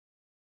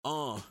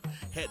Uh,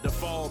 had to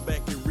fall back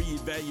and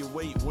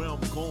reevaluate where I'm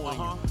going.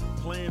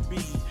 Plan B,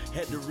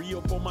 had to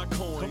re-up on my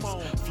coins.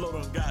 Flow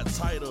done got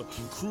tighter,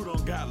 crew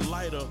done got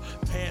lighter.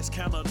 Past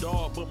kinda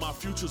dark, but my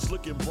future's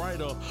looking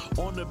brighter.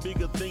 On the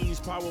bigger things,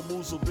 power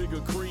moves with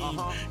bigger cream.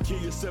 Kill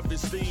your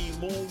self-esteem,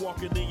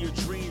 moonwalking in your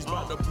dreams.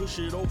 About to push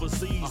it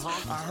overseas.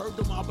 I heard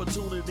them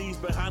opportunities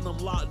behind them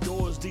locked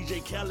doors.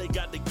 DJ Khaled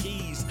got the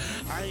keys.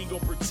 I ain't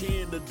gonna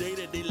pretend the day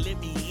that they let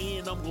me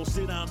in. I'm gonna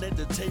sit down at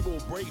the table,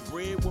 break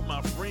bread with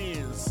my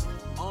friends.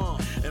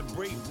 And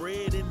break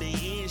bread in the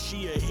end.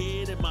 She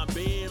ahead in my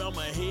bed, I'm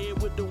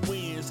ahead with the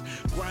winds.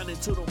 Grinding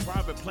to them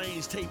private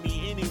planes, take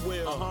me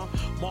anywhere.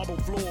 Marble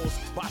floors,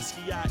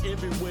 Basquiat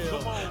everywhere.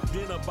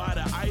 Dinner by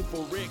the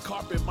Eiffel, red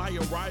carpet, my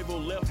arrival.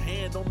 Left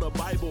hand on the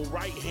Bible,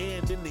 right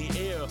hand in the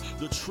air.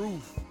 The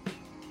truth.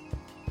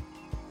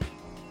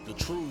 The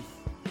truth.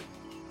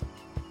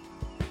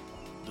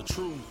 The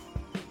truth.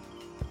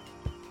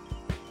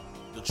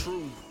 The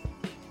truth.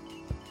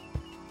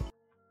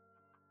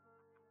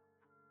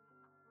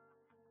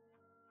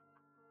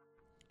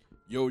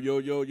 Yo,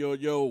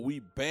 we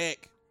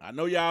back. I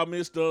know y'all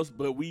missed us,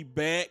 but we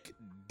back.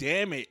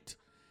 Damn it.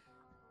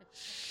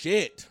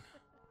 Shit.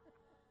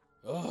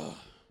 Ugh.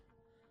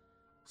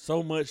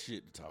 So much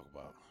shit to talk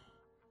about.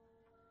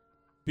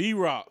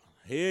 B-Rock,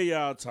 here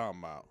y'all talking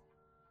about.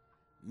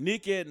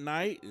 Nick at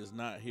Night is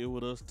not here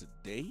with us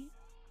today.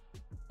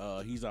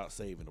 He's out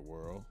saving the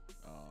world.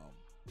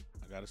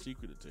 I got a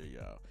secret to tell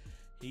y'all.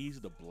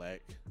 He's the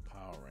Black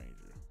Power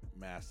Ranger.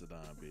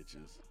 Mastodon,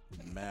 bitches.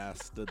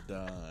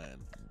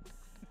 Mastodon.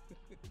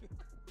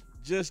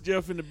 Just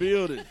Jeff in the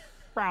building.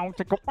 We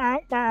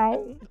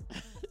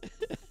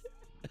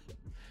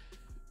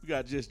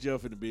got Just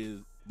Jeff in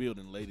the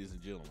building, ladies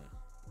and gentlemen.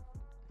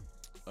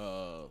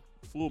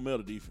 Full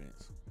Metal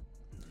Defense.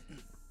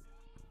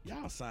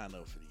 Y'all sign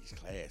up for these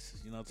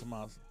classes. You know what I'm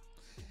talking about?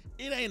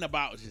 It ain't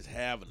about just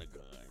having a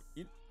gun.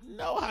 You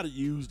know how to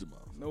use the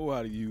motherfucker. Know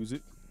how to use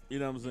it. You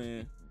know what I'm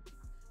saying?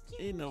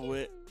 You know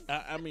what?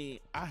 I mean,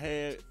 I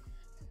had,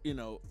 you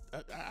know,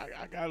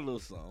 I got a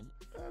little something.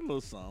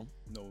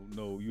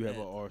 No, you have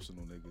an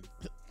arsenal, nigga.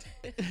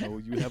 No,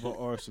 you have an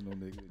arsenal,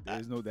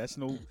 nigga. That's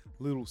no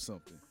little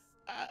something.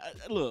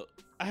 Look,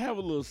 I have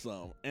a little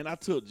something, and I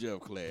took Jeff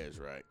class,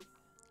 right?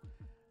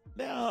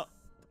 Now,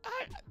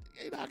 I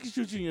can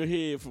shoot you in your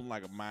head from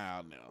like a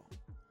mile now.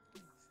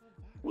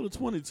 With a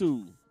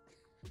 22.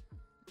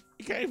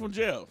 It came from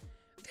Jeff.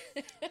 You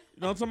know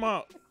what I'm talking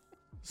about?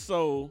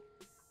 So,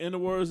 in the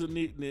words of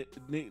Nick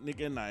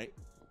at Night,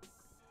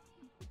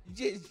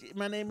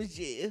 my name is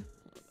Jeff.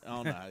 I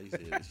don't know how he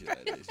said this shit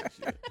like this.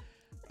 Shit.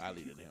 I'll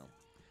leave it to him.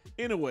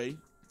 Anyway,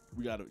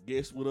 we got a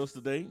guest with us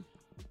today.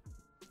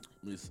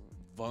 Miss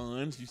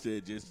Vaughn. She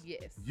said just...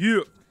 Yes.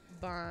 Yeah.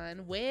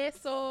 Von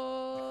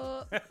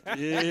Wessel.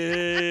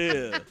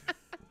 Yeah.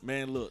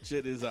 Man, look,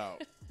 check this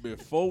out.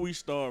 Before we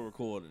start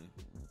recording,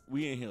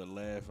 we in here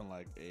laughing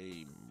like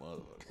a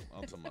mother.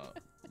 I'm talking about,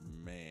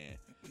 man,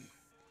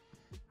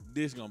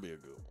 this gonna be a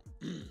good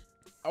one.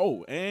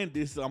 Oh, and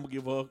this, I'm gonna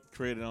give her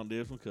credit on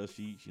this one because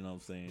she, you know what I'm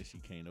saying, she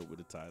came up with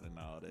the title and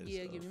all that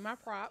Yeah, stuff. give me my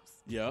props.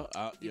 Yeah,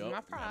 Give me my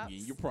I'm props.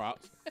 giving you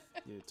props.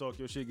 Yeah, talk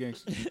your shit,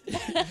 gangster.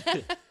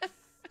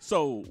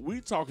 So,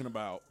 we talking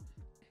about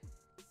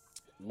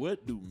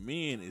what do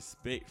men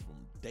expect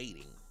from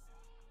dating?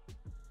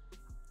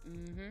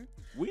 Mm-hmm.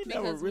 We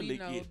never Because really we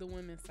know get... the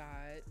women's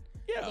side.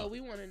 Yeah. But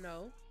we want to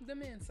know the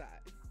men's side.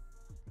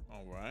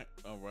 All right.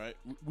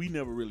 We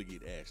never really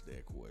get asked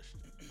that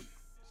question.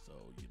 So,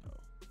 you know,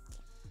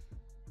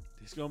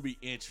 it's going to be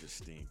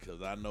interesting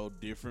because I know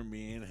different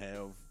men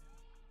have,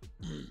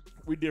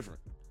 we're different.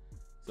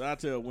 So I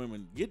tell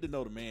women, get to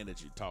know the man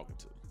that you're talking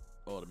to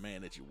or the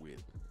man that you're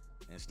with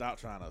and stop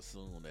trying to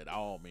assume that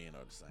all men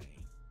are the same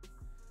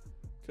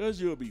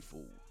because you'll be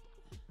fooled.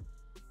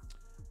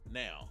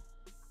 Now,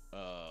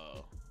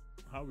 how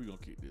are we going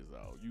to kick this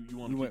out? You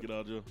want to kick it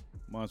out, Joe?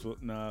 Might as well.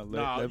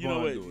 Let you know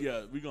Vaughn what? do it.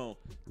 Yeah, we're going to.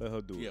 Let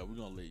her do it. Yeah, we're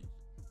going to let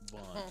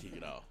Vaughn kick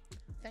it off.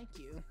 Thank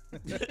you.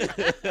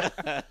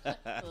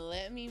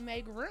 Let me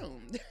make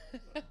room.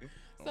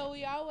 So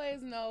we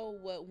always know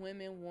what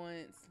women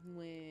want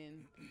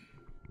when...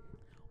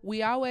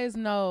 We always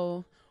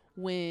know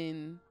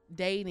when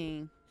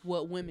dating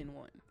what women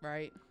want,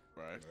 right?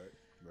 Right.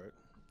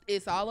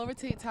 It's all over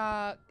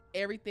TikTok,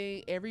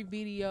 everything, every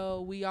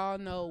video. We all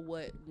know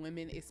what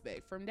women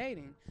expect from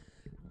dating.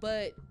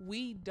 But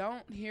we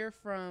don't hear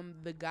from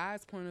the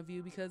guy's point of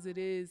view because it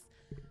is,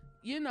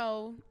 you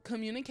know,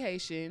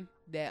 communication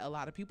that a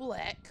lot of people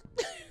lack.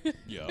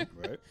 Yeah.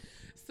 Right.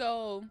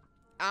 So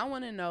I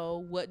want to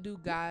know, what do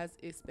guys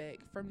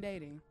expect from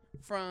dating?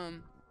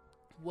 From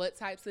what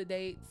types of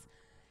dates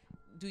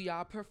do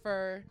y'all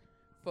prefer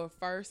for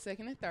first,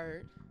 second, and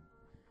third?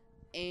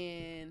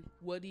 And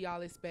what do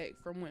y'all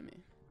expect from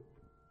women?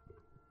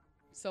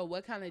 So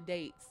what kind of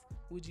dates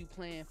would you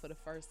plan for the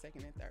first,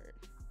 second, and third?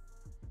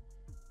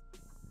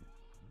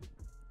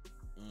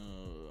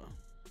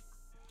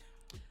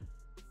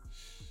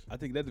 I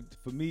think that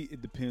for me,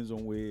 it depends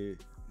on where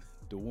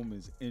the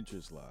woman's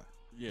interests lie.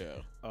 Yeah.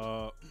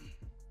 Or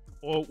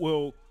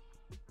well,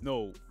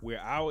 No, where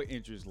our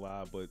interests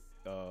lie, but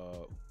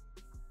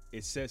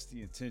it sets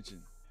the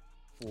intention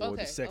for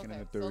the second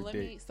and the third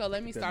date.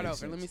 Let me start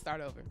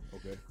over.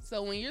 Okay.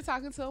 So when you're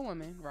talking to a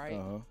woman, right?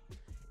 Uh-huh.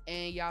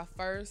 And y'all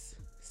first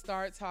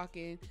start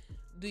talking,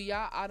 do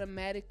y'all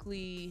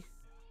automatically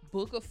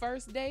book a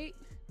first date?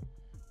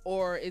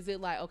 Or is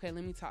it like, okay,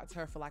 let me talk to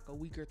her for like a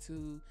week or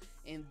two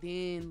and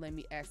then let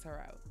me ask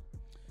her out?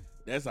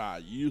 That's how I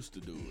used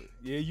to do it.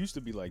 Yeah, it used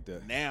to be like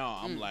that. Now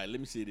I'm like, let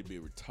me see if it be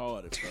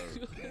retarded first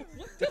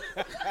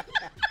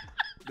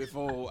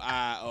before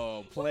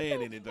I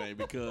plan anything,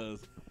 because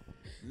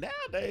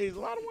nowadays a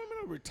lot of women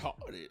are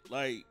retarded.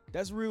 Like,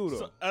 that's real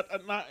though.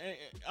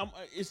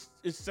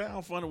 It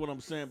sounds funny what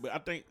I'm saying, but I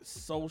think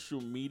social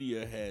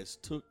media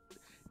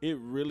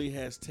really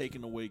has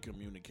taken away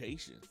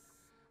communication.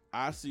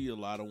 I see a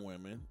lot of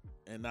women,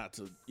 and not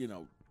to,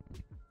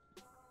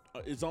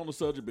 it's on the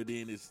subject, but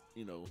then it's,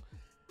 you know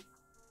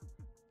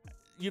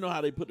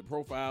how they put the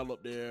profile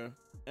up there,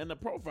 and the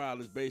profile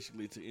is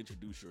basically to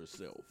introduce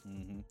yourself.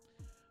 Mm-hmm.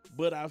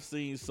 But I've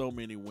seen so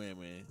many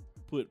women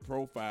put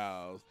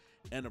profiles,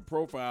 and the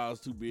profile's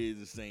too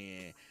busy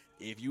saying,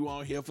 if you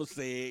on here for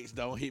sex,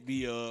 don't hit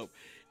me up.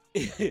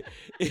 If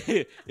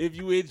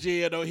you in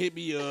jail, don't hit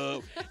me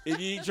up. If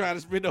you ain't trying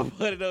to spend no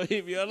money, don't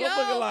hit me up.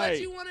 But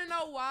you want to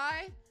know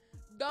why?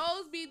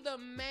 Those be the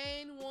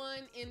main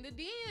one in the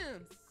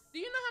DMs. Do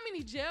you know how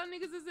many jail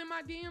niggas is in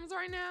my DMs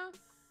right now?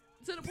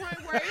 To the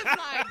point where it's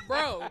like,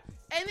 bro.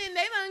 And then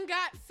they done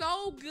got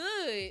so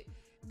good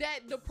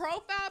that the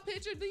profile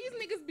picture, these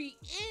niggas be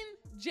in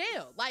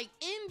jail. Like,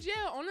 in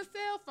jail on a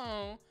cell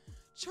phone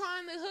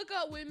trying to hook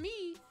up with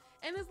me.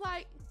 And it's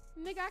like,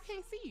 nigga, I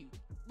can't see you.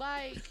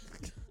 Like,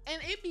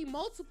 and it be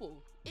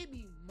multiple.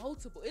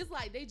 It's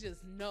like they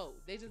just know.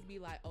 They just be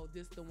like, oh,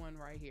 this the one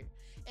right here.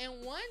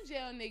 And one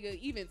jail nigga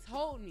even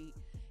told me,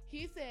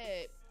 he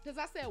said, because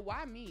I said,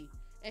 why me?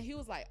 And he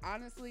was like,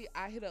 honestly,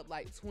 I hit up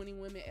like 20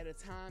 women at a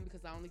time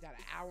because I only got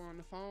an hour on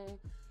the phone.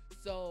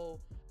 So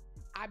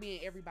I be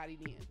in everybody's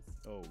DMs.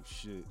 Oh,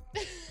 shit.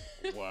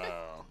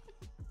 Wow.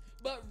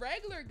 But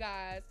regular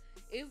guys,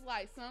 it's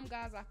like some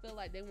guys, I feel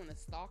like they want to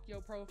stalk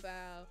your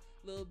profile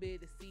a little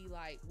bit to see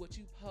like what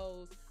you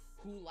post,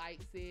 who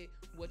likes it,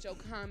 what your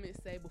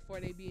comments say before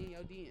they be in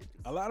your DMs.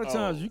 A lot of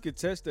times you can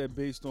test that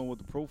based on what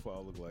the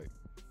profile look like.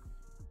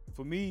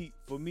 For me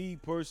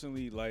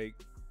personally, like,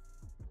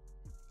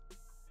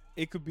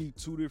 it could be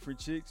two different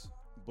chicks,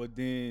 but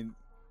then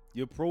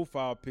your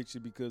profile picture,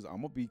 because I'm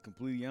gonna be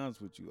completely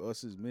honest with you,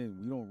 us as men,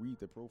 we don't read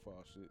the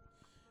profile shit.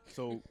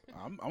 So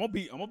I'm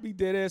gonna be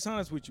dead ass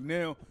honest with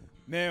you.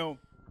 Now,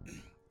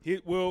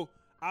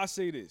 I'll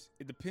say this: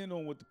 it depends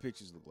on what the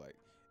pictures look like.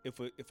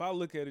 If I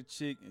look at a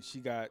chick and she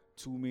got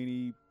too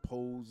many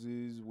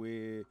poses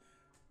where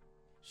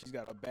she's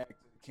got her back to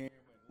the camera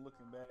and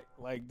looking back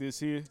like this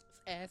here,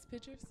 ass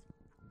pictures.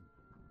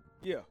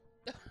 Yeah.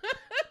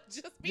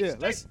 Just be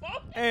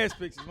straightforward. Ass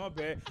pictures. My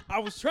bad. I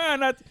was trying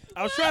not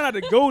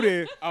to go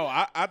there. Oh,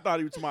 I thought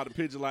he was talking about the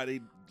picture like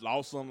they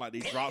lost something, like they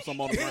dropped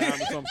something on the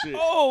ground or some shit.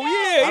 Oh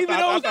yeah, I thought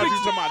you were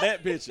talking about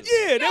that picture.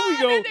 Yeah, there we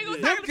go. That nigga was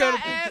talking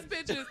about ass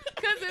pictures.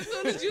 Because as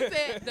soon as you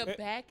said the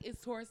back is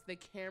towards the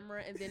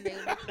camera and then they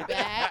look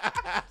back,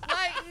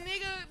 like,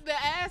 nigga, the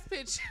ass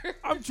picture.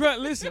 I'm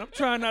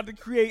trying not to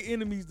create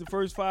enemies the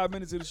first 5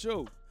 minutes of the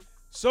show.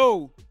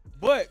 So,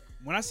 but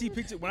when I see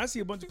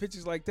a bunch of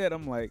pictures like that,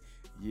 I'm like,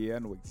 yeah, I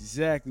know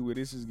exactly where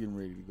this is getting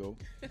ready to go.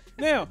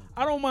 Now,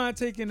 I don't mind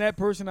taking that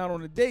person out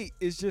on a date.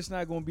 It's just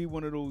not going to be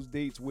one of those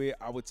dates where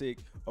I would take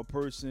a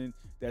person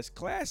that's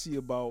classy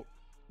about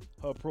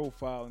her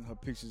profile and her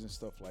pictures and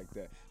stuff like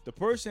that. The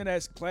person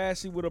that's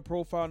classy with her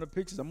profile and her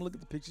pictures, I'm going to look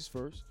at the pictures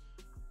first.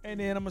 And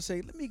then I'm going to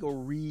say, let me go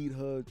read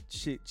her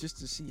shit just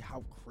to see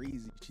how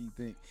crazy she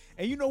think.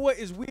 And you know what?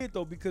 It's weird,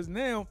 though, because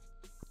now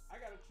I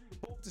got to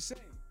treat both the same.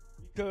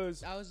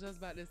 Because I was just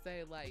about to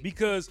say, like,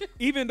 because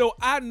even though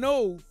I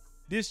know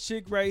this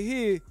chick right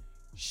here,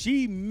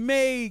 she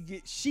may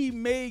get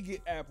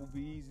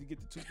Applebee's to get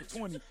the 2 for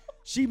 $20.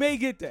 She may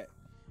get that.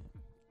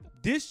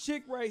 This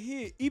chick right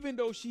here, even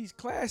though she's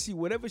classy,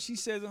 whatever she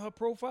says in her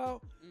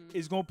profile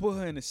is gonna put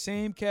her in the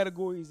same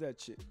category as that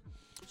chick.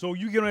 So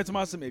you get on into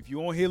my something. If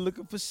you on here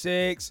looking for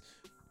sex,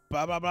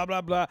 blah blah blah blah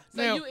blah.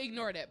 So now, you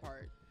ignore that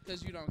part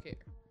because you don't care.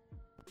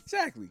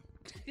 Exactly.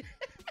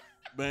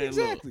 Man,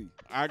 exactly. Look,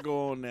 I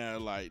go on there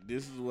like,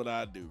 this is what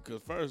I do. Because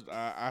first,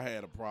 I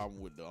had a problem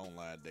with the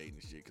online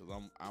dating shit. Because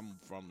I'm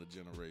from the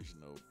generation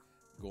of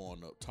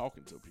going up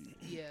talking to people.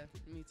 Yeah,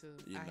 me too.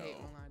 I hate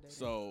online dating.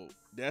 So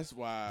that's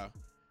why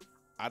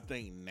I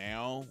think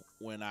now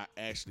when I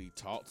actually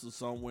talk to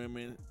some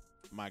women,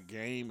 my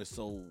game is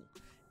so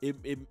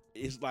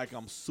it's like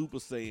I'm Super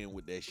Saiyan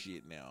with that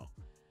shit now.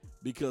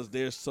 Because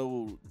they're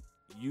so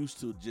used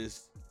to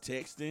just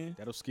texting.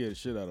 That'll scare the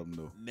shit out of them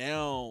though.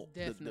 Now,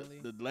 definitely.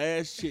 The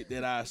last shit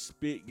that I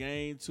spit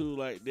game to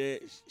like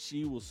that,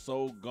 she was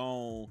so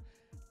gone.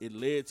 It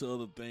led to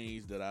other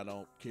things that I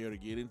don't care to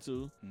get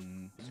into.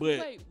 Mm-hmm. But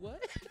wait,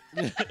 what?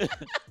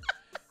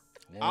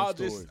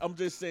 I'm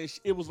just saying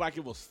it was like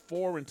it was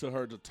foreign to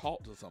her to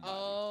talk to somebody.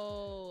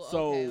 Oh,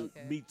 so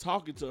okay. me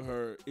talking to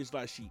her, it's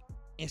like she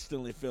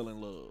instantly fell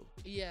in love.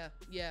 Yeah,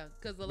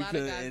 because a lot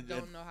of guys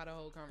don't know how to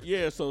hold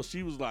conversation. Yeah, so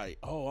she was like,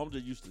 "Oh, I'm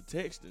just used to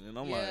texting," and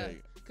I'm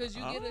like, because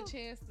you get a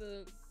chance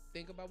to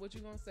think about what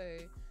you're gonna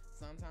say.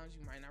 Sometimes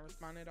you might not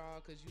respond at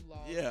all because you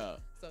lost. Yeah.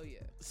 So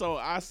yeah. So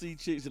I see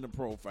chicks in the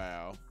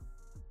profile.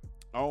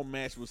 I'll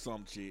match with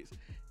some chicks,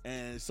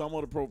 and some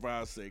of the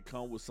profiles say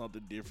come with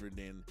something different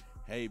than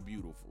 "Hey,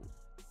 beautiful."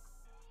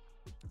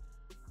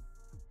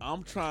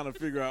 I'm trying to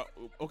figure out,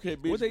 okay,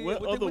 bitch,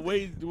 what other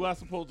way do I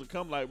supposed to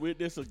come like with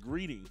this a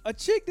greeting? A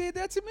chick did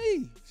that to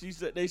me.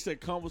 They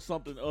said come with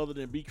something other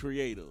than be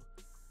creative.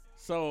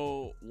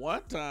 So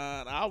one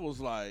time I was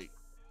like,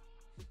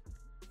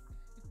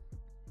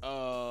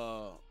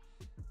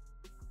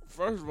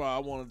 first of all, I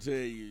want to tell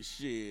you,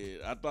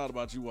 shit, I thought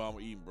about you while I'm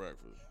eating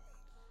breakfast.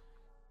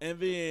 And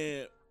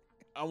then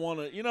I want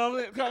to, you know what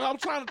I mean? Cause I'm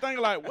trying to think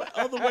like, what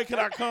other way can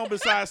I come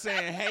besides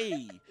saying,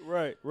 hey?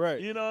 Right.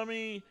 You know what I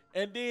mean?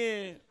 And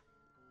then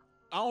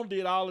I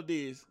did all of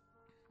this,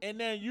 and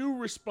then you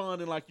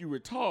responding like you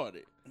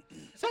retarded.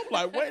 So I'm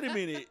like, wait a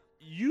minute.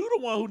 You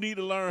the one who need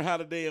to learn how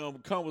to damn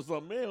come with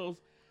something else,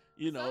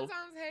 you know.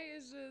 Sometimes hey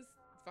is just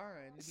fine,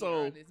 to be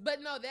So, honest.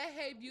 But no, that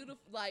hey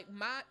beautiful, like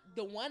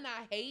the one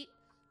I hate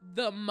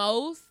the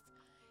most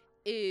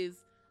is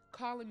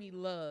calling me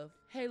love.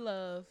 Hey,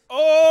 love.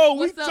 Oh,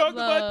 What's we up, talked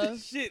love? about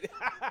this shit.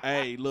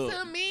 Hey, look.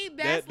 To me,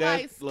 that's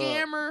like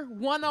scammer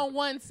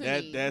 101 to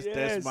me.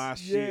 That's my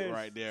shit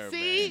right there,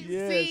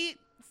 man.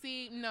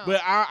 See, no.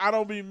 But I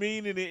don't be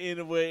meaning it in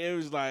a way. It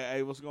was like,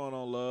 hey, what's going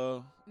on,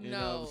 love? You know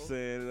No. what I'm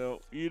saying?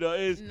 You know,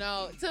 it's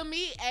No, to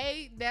me,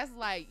 that's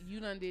like you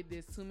done did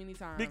this too many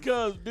times.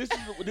 because this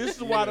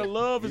is why the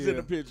love is in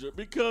the picture.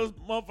 Because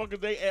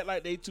motherfuckers, they act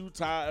like they too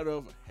tired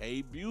of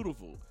hey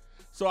beautiful.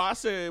 So I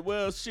said,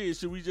 well, shit,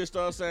 should we just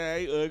start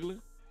saying hey ugly?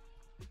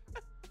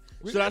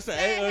 Should I say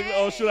hey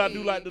ugly, or should I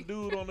do like the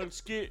dude on the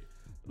skit,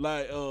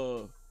 like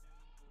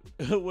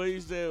where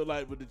he said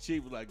like, but the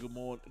chick was like good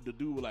morning, the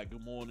dude was like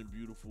good morning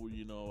beautiful,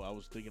 you know, I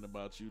was thinking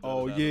about you.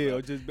 Oh yeah,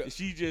 or just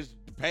she just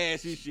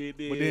passed his shit.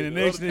 But then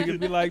the next nigga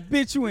be like,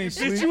 bitch, you ain't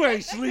sleep. Bitch, you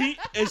ain't sleep,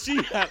 and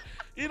she got,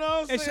 you know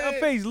what I'm and saying? her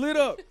face lit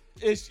up.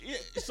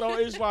 So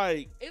it's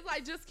like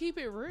just keep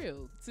it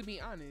real. To be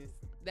honest,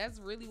 that's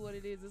really what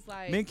it is. It's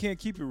like men can't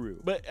keep it real.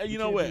 But you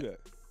know what?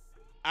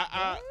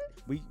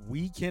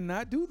 We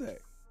cannot do that.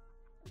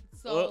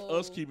 So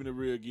us keeping it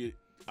real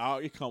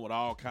it come with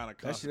all kind of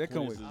consequences. That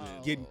come with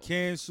getting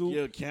canceled.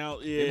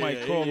 They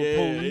might call the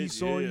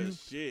police on you.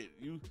 Shit,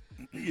 you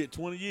get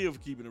 20 years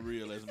for keeping it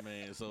real as a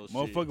man. So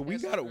motherfucker,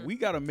 shit. we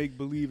gotta make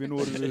believe in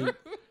order to.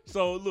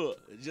 So look,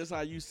 just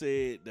how you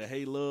said the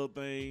hey love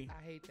thing.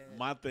 I hate that.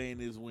 My thing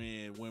is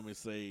when women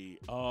say,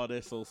 "Oh,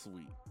 that's so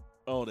sweet."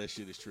 Oh, that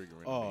shit is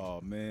triggering.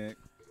 Oh man,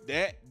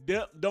 that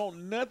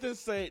don't nothing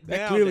say.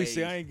 That clearly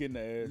say I ain't getting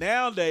the ass.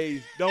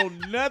 Nowadays,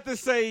 don't nothing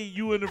say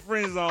you in the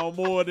friend zone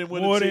more than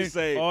when the chick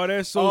say, "Oh,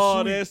 that's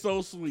so sweet." That's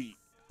so sweet.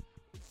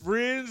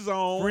 Friend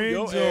zone.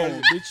 Friend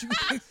zone. Bitch, you.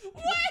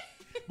 What?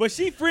 But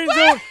she friend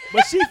zone.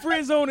 But she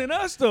friend zoning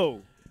us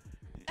though.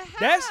 How?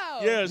 That's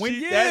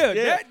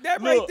that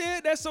right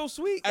there. That's so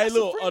sweet. Hey, That's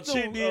look, a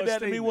chick did that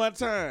to me one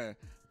time.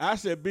 I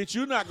said, bitch,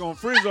 you're not going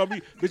to friend zone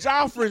me. Bitch,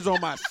 I'll friend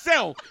zone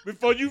myself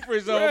before you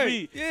friend zone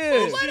me. Yeah.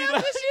 Well, what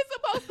else is she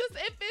supposed to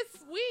if it's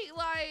sweet?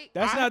 Like,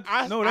 that's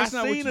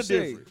not what you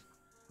say.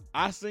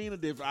 I seen a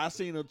difference. I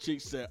seen a chick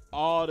say,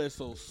 oh, that's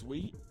so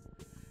sweet.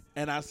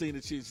 And I seen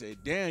a chick say,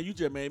 damn, you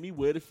just made me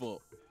wet as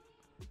fuck.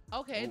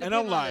 Okay, and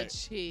I'm like, the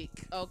chick.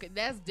 Okay,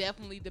 that's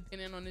definitely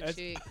depending on the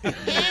chick.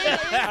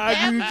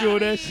 I agree with you on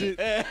that shit.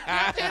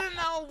 Depending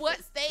on what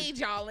stage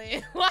y'all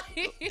in.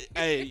 Like,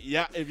 hey,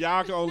 if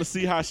y'all can only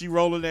see how she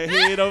rolling that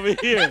head over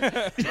here.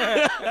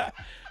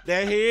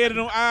 That head and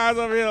them eyes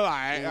over here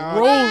like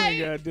rolling,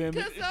 goddamn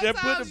it. Just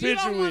put the picture you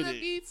don't with want to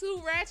it. be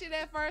too ratchet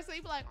at first, so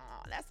you be like,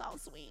 oh, that's so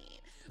sweet.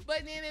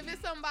 But then if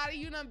it's somebody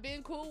you done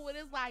been cool with,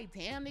 it's like,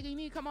 damn, nigga, you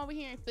need to come over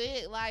here and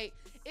fit. Like,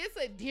 it's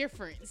a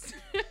difference.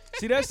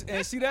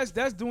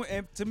 that's doing,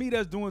 and to me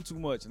that's doing too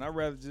much, and I'd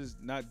rather just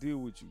not deal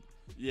with you.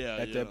 Yeah,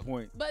 at that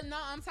point. But no,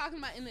 I'm talking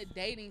about in the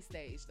dating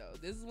stage though.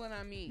 This is what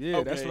I mean. Yeah,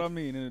 okay. That's what I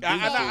mean. In the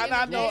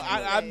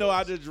I know.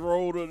 I just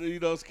rolled,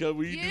 because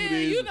we do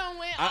this. You done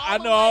went. I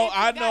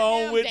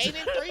know. Dating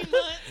 3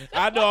 months.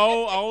 I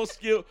know. I don't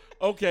skip.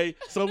 Okay,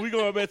 so we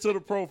going back to the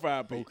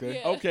profile page.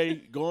 Okay. Yeah. Okay,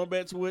 going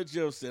back to what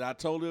Jeff said, I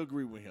totally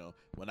agree with him.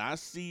 When I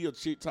see a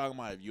chick talking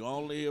about if you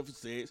only here for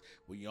sex,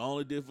 when you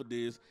only did for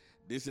this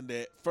and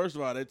that, first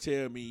of all, that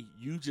tell me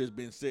you just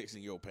been sex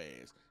in your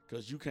past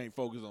because you can't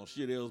focus on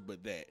shit else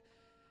but that.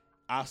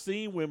 I've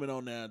seen women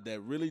on there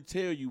that really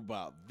tell you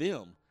about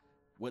them,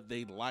 what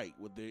they like,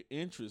 what their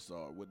interests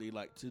are, what they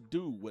like to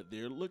do, what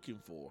they're looking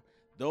for.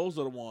 Those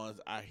are the ones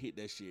I hit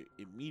that shit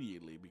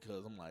immediately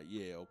because I'm like,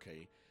 yeah,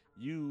 okay,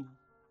 you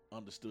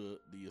understood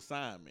the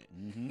assignment.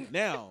 Mm-hmm.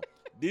 Now,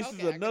 this is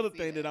another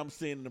thing that I'm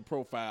seeing in the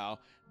profile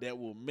that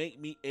will make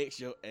me X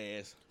your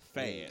ass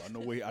fast. I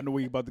know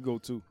where you about to go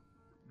to.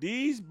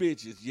 These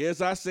bitches,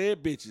 yes, I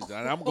said bitches,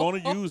 and I'm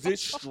going to use it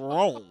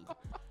strong.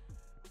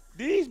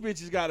 These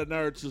bitches got a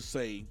nerve to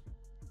say,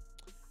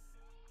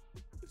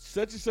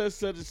 such and such,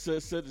 such and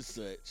such, such and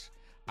such.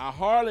 I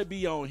hardly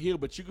be on here,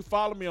 but you can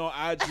follow me on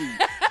IG.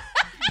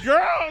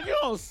 Girl, you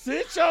don't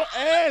sit your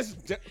ass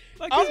down.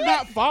 Like, I'm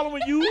not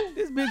following you.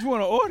 This bitch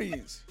want an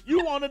audience.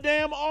 You want a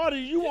damn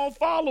audience. You want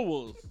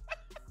followers.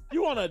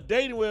 You on a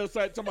dating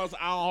website talking about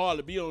I don't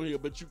hardly be on here,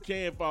 but you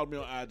can follow me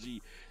on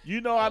IG. You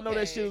know I know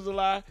that shit is a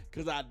lie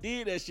because I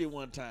did that shit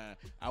one time.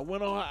 I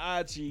went on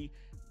her IG,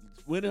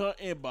 went in her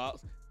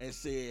inbox, and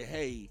said,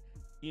 hey,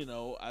 you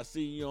know, I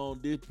see you on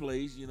this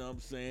place, you know what I'm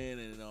saying,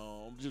 and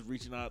I'm just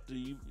reaching out to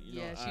you,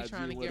 you know, she's IG,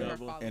 trying to get her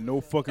followers. And no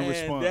fucking and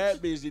response.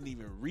 that bitch didn't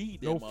even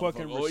read that No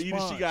fucking motherfucker. Or either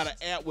she got an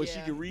response. app where she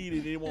can read it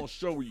and it won't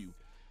show you.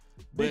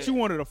 Bitch, you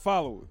wanted a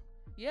follower.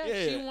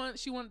 Yeah,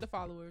 she wanted the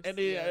followers. And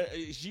then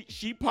yeah.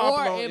 she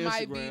popular on Or it Instagram.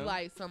 might be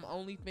like some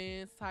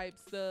OnlyFans type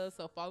stuff.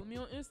 So follow me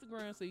on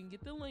Instagram so you can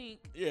get the link.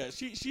 Yeah,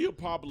 she a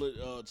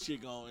popular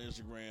chick on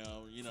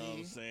Instagram. You know what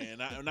I'm saying?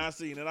 When I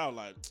seen it, I was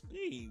like, you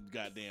ain't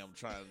goddamn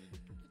trying to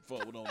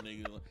fuck with no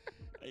niggas.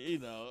 You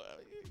know,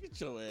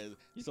 get your ass.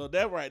 So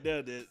that right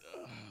there,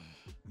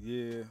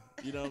 Yeah.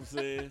 You know what I'm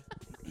saying?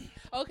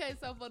 Okay,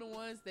 so for the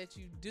ones that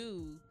you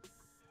do,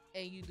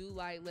 and you do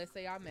like, let's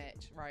say I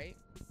match, right?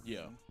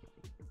 Yeah.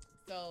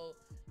 So,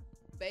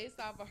 based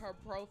off of her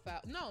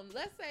profile, no,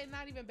 let's say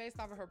not even based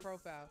off of her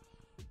profile,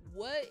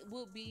 what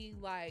would be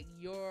like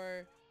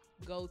your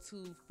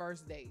go-to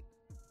first date?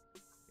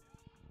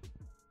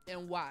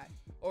 And why?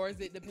 Or is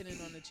it depending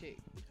on the chick?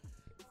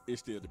 It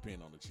still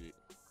depends on the chick.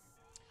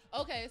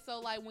 Okay, so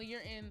like when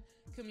you're in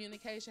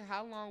communication,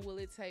 how long will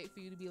it take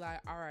for you to be like,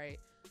 all right,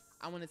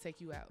 I want to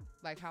take you out?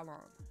 Like how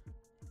long?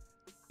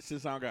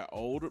 Since I got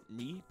older,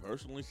 me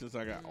personally, since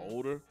I got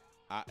older,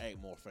 I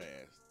act more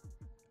fast.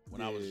 When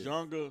I was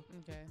younger,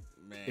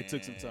 man, it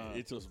took some time.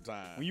 It took some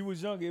time. When you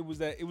was younger, it was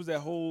that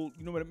whole,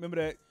 you know what, remember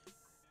that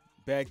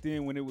back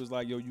then when it was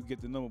like, yo, you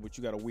get the number, but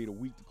you gotta wait a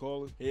week to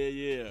call it. Hell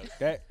yeah.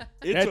 That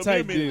it that took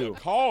type me a minute deal. to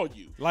call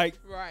you. Like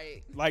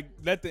right. Like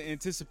let the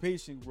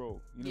anticipation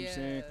grow. You know what I'm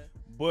saying?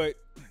 But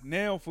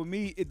now for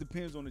me, it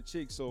depends on the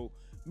chick. So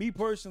me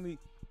personally,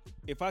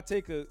 if I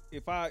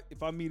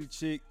meet a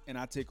chick and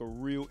I take a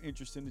real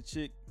interest in the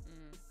chick,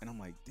 and I'm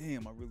like,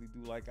 damn, I really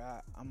do like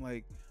I'm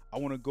like, I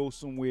want to go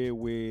somewhere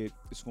where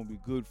it's gonna be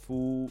good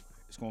food,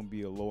 it's gonna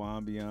be a low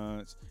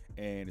ambiance,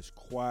 and it's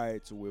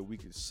quiet to where we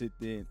can sit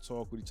there and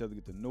talk with each other,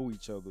 get to know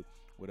each other,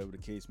 whatever the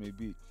case may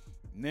be.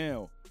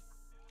 Now,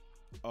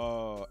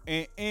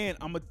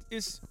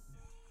 it's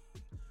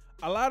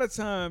a lot of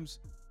times,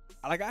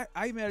 like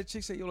I even had a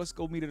chick say, yo, let's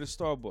go meet at a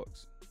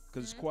Starbucks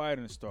because it's quiet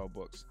in the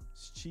Starbucks.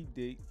 It's a cheap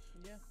date.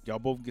 Yeah. Y'all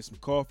both get some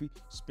coffee,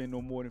 spend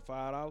no more than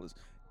 $5.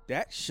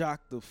 That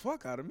shocked the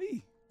fuck out of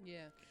me.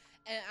 Yeah.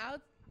 And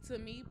to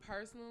me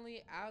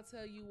personally, I'll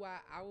tell you why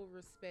I will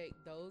respect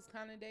those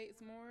kind of dates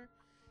more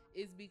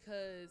is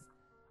because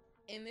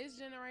in this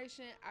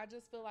generation, I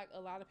just feel like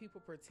a lot of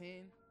people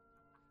pretend.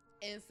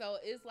 And so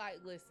it's like,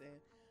 listen,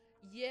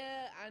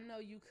 yeah, I know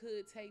you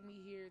could take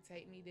me here,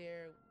 take me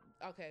there,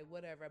 okay,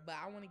 whatever, but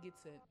I want to get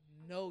to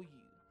know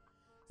you.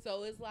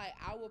 So it's like,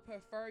 I would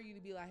prefer you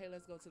to be like, hey,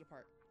 let's go to the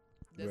park.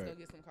 Let's go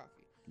get some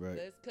coffee.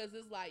 Right. Because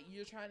it's like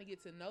you're trying to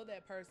get to know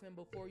that person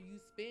before you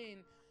spend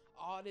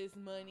all this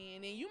money.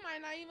 And then you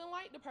might not even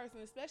like the person,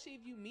 especially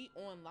if you meet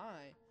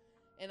online.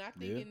 And I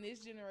think in this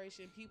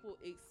generation, people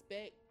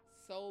expect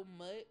so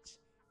much,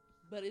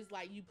 but it's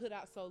like you put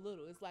out so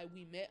little. It's like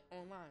we met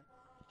online.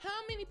 How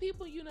many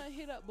people you done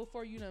hit up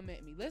before you done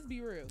met me? Let's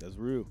be real. That's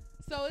real.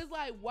 So it's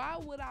like, why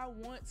would I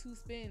want to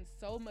spend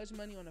so much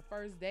money on a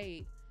first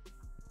date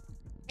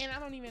and I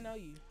don't even know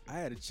you? I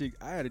had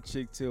a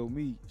chick tell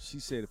me, she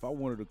said if I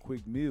wanted a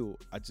quick meal,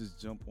 I just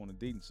jump on a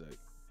dating site.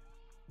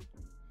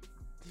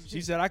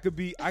 She said I could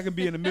be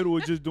in the middle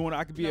of just doing,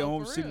 I could be at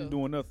home sitting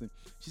doing nothing.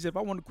 She said if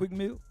I want a quick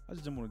meal, I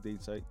just jump on a dating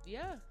site.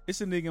 Yeah.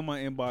 It's a nigga in my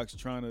inbox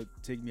trying to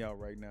take me out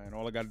right now, and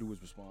all I gotta do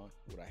is respond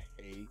with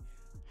a hey,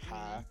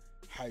 hi,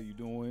 how you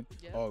doing?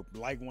 Yep. Or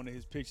like one of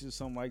his pictures,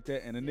 something like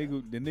that. And the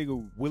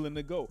nigga willing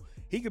to go.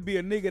 He could be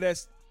a nigga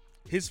that's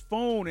his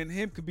phone and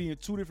him could be in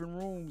two different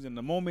rooms, and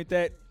the moment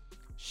that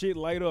shit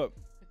light up,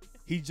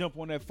 he jump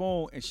on that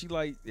phone and she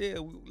like, yeah,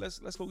 let's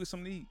go get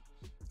something to eat.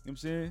 You know what I'm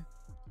saying?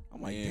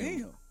 I'm like,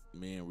 damn.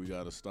 Man, we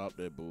gotta stop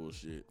that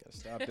bullshit. Gotta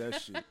stop that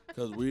shit.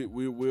 Cause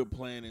we're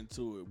playing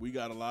into it. We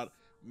got a lot of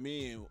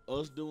men,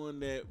 us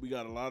doing that, we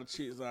got a lot of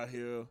chicks out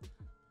here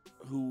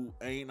who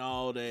ain't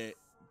all that,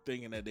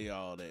 thinking that they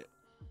all that.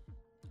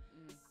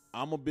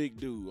 I'm a big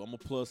dude. I'm a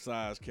plus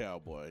size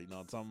cowboy. You know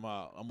what I'm talking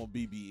about? I'm a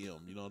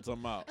BBM. You know what I'm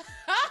talking about?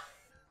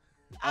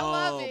 I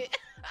love it.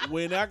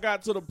 When I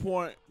got to the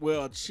point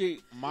where a chick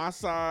my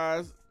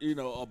size, you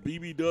know, a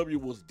BBW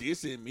was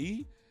dissing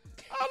me,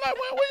 I was like,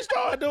 when we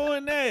start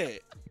doing that?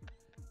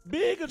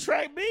 Big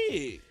attract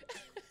big.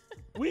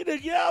 We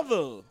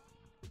together.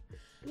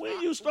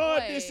 When you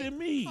start dissing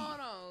me? Hold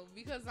on,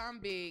 because I'm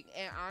big,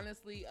 and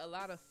honestly, a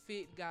lot of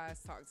fit guys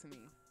talk to me.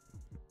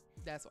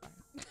 That's why.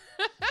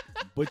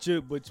 But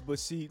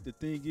see, the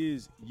thing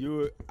is,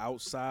 you're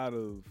outside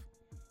of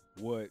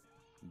what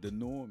the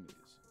norm is.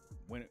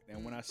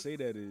 When I say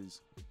that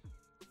is,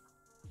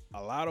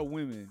 a lot of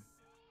women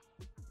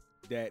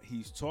that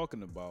he's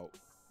talking about,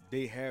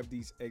 they have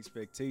these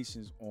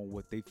expectations on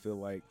what they feel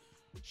like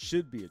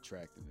should be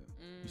attracting them.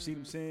 You see what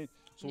I'm saying?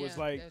 So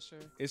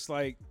it's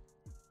like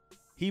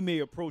he may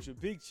approach a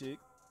big chick.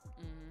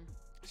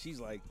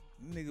 She's like,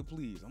 nigga,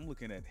 please, I'm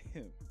looking at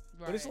him.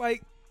 Right. But it's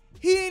like,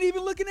 he ain't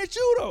even looking at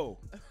you though.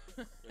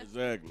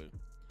 Exactly.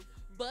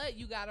 But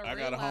you gotta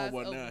realize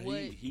what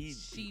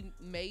she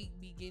may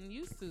be getting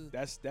used to.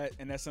 That's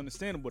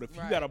understandable. But if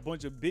you got a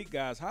bunch of big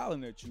guys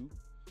hollering at you,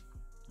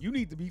 you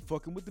need to be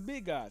fucking with the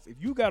big guys. If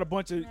you got a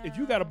bunch of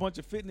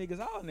fit niggas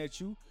hollering at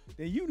you,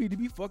 then you need to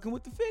be fucking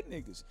with the fit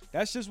niggas.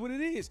 That's just what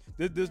it is.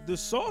 The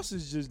sauce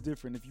is just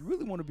different. If you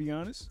really want to be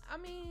honest. I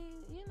mean,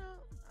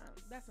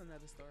 that's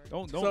another story.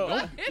 That's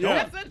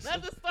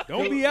another story.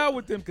 Don't be out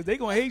with them because they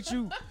gonna hate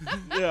you.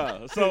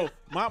 Yeah. So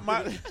my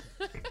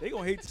they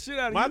gonna hate the shit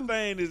out of my you. My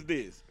thing is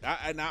this,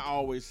 and I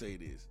always say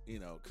this,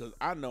 because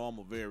I know I'm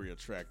a very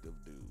attractive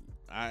dude.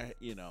 What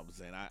I'm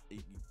saying,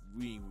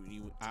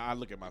 I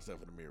look at myself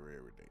in the mirror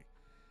every day,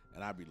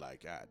 and I be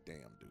like, God damn,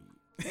 dude.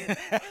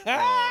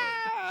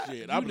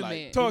 Shit, I'm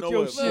like, talk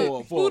your shit.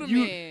 Who the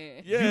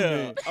man?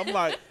 Yeah, I'm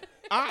like,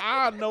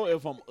 I know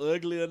if I'm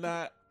ugly or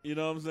not. You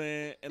know what I'm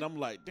saying? And I'm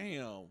like,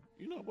 damn,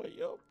 you're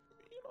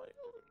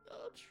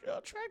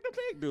attractive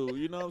big dude.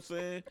 You know what I'm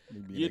saying?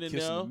 Get in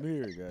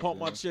there, pump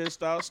my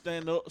chest out,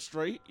 stand up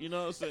straight. You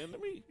know what I'm saying?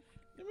 Let me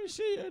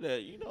share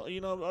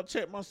that. I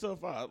check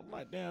myself out. I'm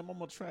like, damn,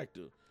 I'm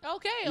attractive.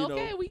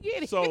 Okay, we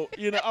get it. So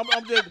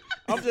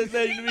I'm just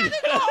letting you know.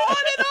 Go on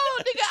and on,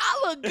 nigga.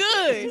 I look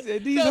good.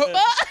 Said,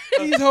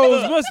 these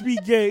hoes must be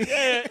gay.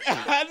 Yeah,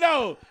 I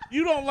know.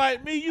 You don't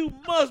like me, you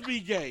must be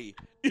gay.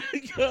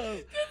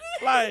 Because,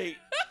 like,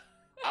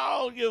 I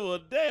don't give a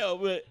damn,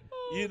 but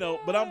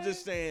but I'm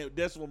just saying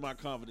that's where my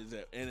confidence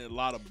at. And a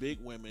lot of big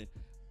women,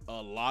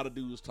 a lot of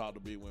dudes talk to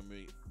big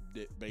women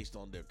based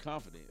on their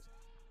confidence.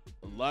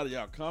 A lot of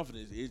y'all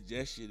confidence is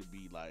just shit to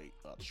be like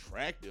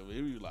attractive.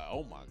 It be like,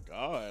 oh my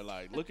God,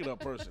 like look at her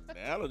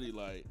personality,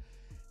 like,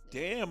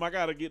 damn, I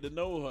gotta get to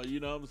know her. You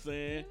know what I'm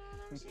saying?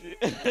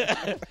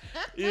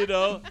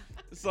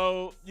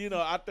 So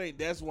I think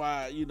that's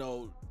why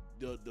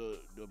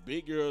the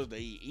big girls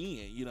they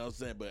in, you know what I'm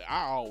saying? But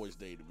I always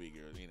date the big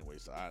girls anyway,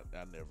 so I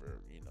never,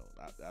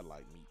 I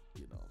like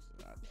meat,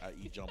 I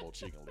eat jumbo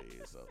chicken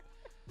legs,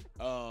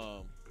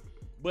 so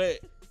but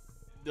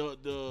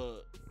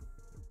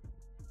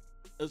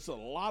it's a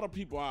lot of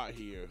people out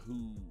here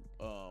who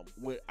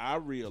what I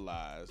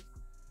realized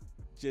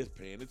just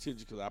paying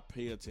attention, because I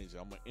pay attention.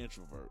 I'm an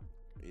introvert.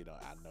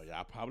 I know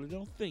y'all probably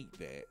don't think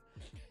that,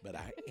 but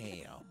I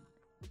am.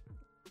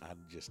 I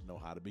just know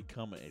how to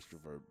become an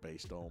extrovert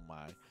based on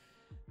my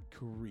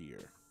career.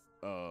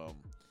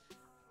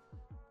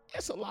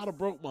 It's a lot of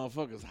broke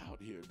motherfuckers out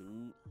here,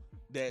 dude,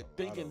 that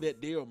thinking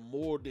that they're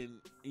more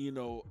than,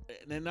 and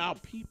then I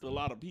peeped a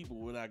lot of people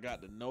when I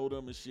got to know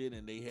them and shit,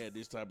 and they had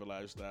this type of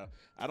lifestyle.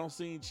 I don't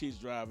see chicks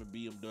driving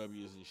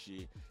BMWs and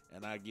shit,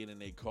 and I get in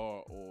their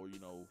car or,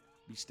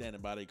 be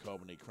standing by their car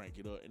when they crank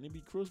it up, and it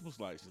be Christmas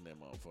lights in that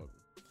motherfucker.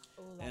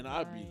 Oh, and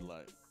I'd be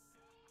like,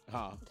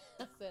 huh?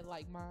 I said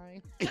like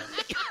mine.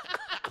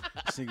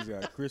 Niggas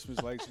got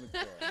Christmas lights in the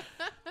car.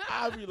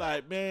 I'd be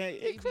like, man,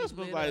 it's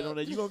Christmas lights on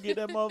there. You gonna get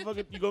that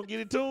motherfucker? You gonna get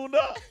it tuned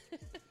up?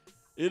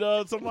 You know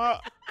what I'm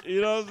talking?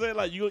 You know what I'm saying?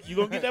 Like you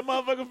gonna get that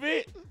motherfucker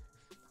fit?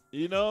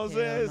 You know what I'm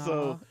saying?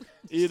 No.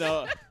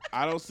 So,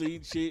 I don't see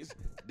chicks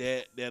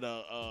that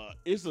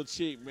it's a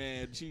chick,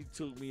 man. She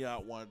took me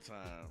out one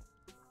time.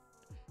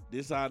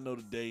 This how I know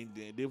the dating.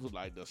 This was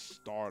like the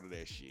start of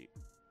that shit.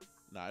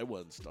 Nah, it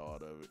wasn't the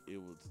start of it.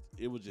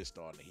 It was just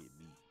starting to hit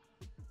me.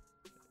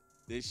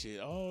 This shit,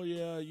 oh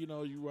yeah, you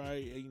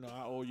right.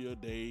 I owe you a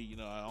date.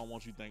 I don't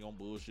want you to think I'm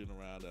bullshitting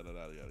around. Yada.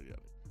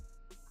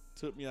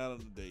 Took me out on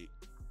a date.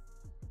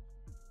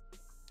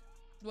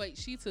 Wait,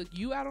 she took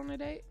you out on a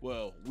date?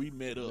 Well, we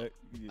met up.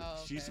 Yeah. Oh,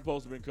 okay. She's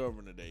supposed to be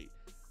covering the date,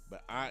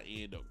 but I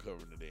end up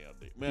covering the damn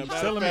date. Man,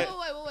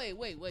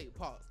 wait,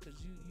 pause,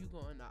 because you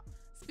going off.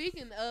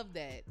 Speaking of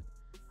that,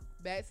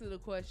 back to the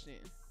question.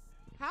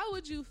 How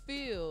would you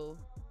feel,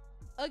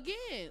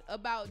 again,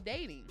 about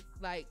dating?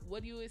 Like,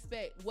 what do you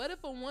expect? What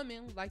if a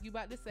woman, like you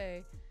about to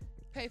say,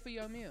 pay for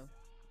your meal?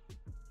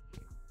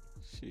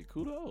 Shit,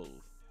 kudos.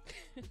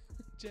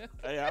 Jeff?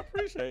 Hey, I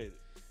appreciate it.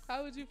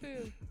 How would you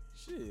feel?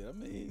 Shit,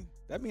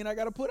 that mean I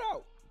gotta put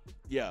out.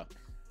 Yeah.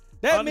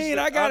 That mean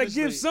I gotta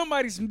give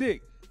somebody some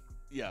dick.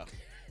 Yeah.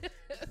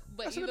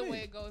 But that's either way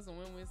it goes, a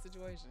win-win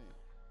situation.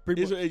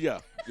 Pretty much.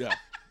 Yeah.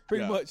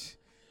 Pretty much.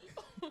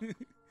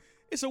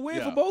 It's a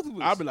win for both of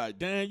us. I'll be like,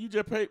 damn, you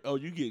just paid. Oh,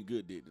 you getting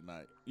good dick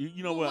tonight.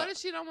 You know what? What if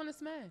she don't want to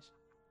smash?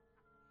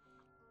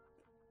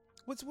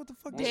 What the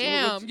fuck?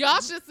 Damn, y'all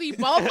should see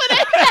both of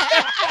them.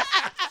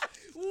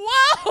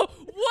 Whoa,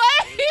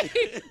 wait.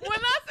 When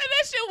I said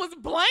that shit was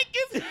blank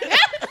as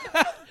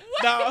hell.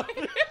 No.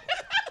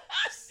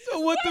 So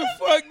what the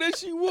fuck does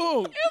she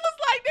want? It was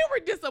like like they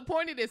were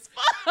disappointed as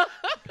fuck.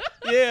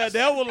 Yeah,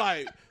 that was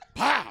like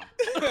pow.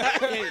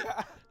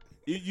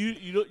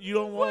 You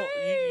don't want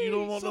you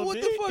don't want So no what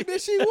dick? the fuck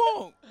did she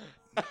want?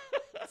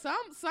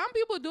 Some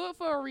people do it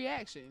for a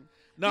reaction.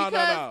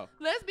 No.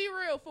 Let's be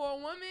real. For a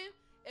woman,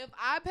 if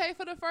I pay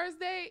for the first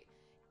date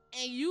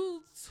and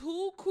you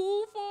too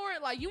cool for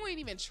it, like you ain't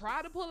even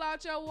try to pull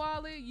out your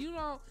wallet, you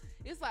don't.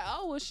 It's like,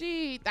 oh well,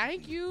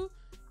 thank you,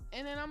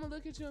 and then I'm gonna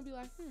look at you and be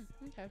like,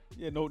 okay,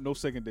 Yeah, no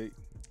second date.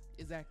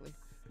 exactly.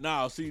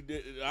 No, see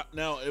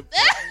now if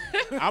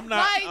I'm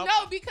not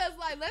No, because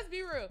like let's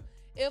be real.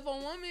 If a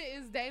woman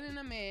is dating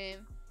a man,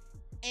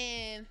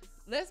 and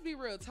let's be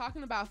real,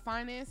 talking about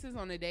finances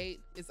on a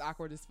date is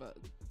awkward as fuck.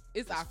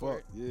 It's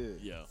awkward. Fuck, yeah.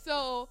 yeah.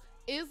 So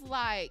it's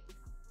like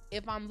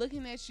if I'm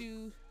looking at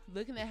you,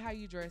 looking at how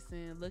you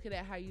dressing, looking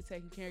at how you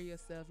taking care of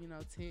yourself, you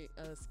know,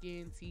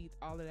 skin, teeth,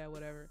 all of that,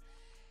 whatever.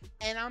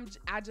 And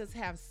I just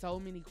have so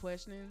many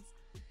questions.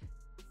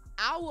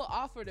 I will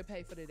offer to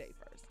pay for the date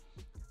first.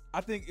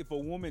 I think if a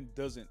woman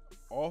doesn't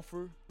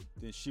offer,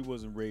 then she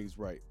wasn't raised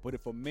right. But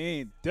if a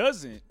man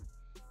doesn't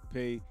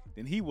pay,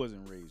 then he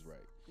wasn't raised right.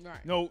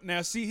 Right. No,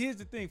 now see, here's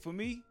the thing. For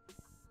me,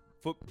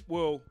 for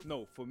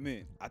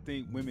men, I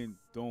think women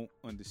don't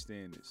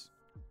understand this.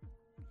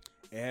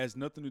 It has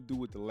nothing to do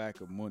with the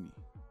lack of money,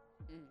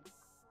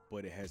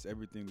 but it has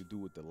everything to do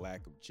with the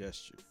lack of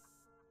gesture.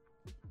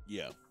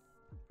 Yeah.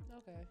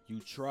 Okay. You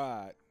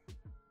tried,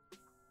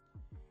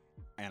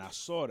 and I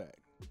saw that.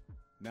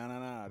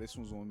 Nah, this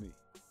one's on me.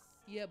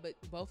 Yeah, but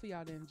both of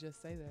y'all didn't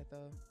just say that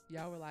though.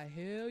 Y'all were like,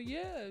 hell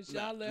yeah,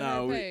 y'all let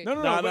no, her pay. No.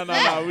 No. but-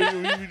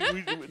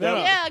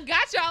 Yeah,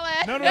 got y'all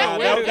ass. No.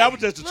 That was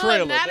just a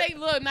trailer. Now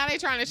they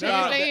trying to change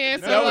Nah, their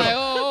answer. that was- Like,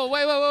 oh,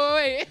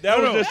 wait. That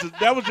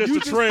was just You a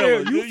just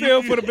trailer. fell. You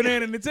fell for the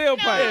banana in the tailpipe.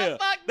 Yeah.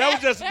 Fuck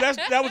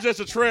That was just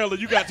a trailer.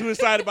 You got too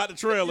excited about the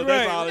trailer.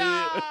 That's all it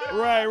is.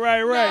 Right.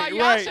 Nah,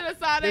 y'all should have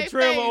saw The they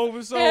trailer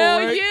face. oversold, Hell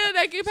right? yeah,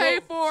 they get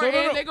paid for it,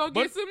 and they gonna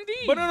but- get some D.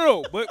 But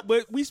no.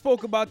 But we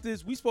spoke about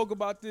this. We spoke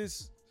about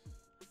this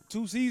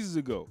 2 seasons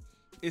ago.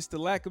 It's the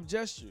lack of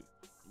gesture.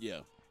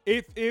 Yeah.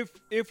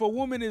 If a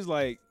woman is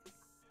like,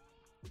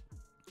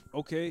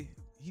 okay,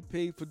 he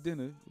paid for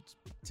dinner, which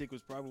ticket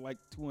was probably like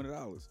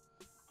 $200.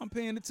 I'm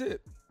paying the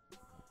tip.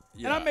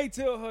 Yeah. And I may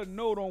tell her,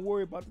 no, don't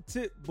worry about the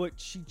tip, but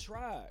she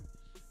tried.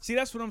 See,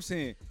 that's what I'm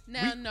saying.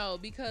 No,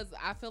 because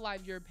I feel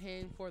like you're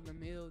paying for the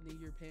meal, then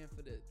you're paying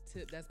for the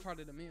tip. That's part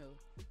of the meal.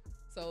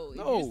 So if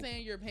No. you're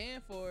saying you're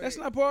paying for That's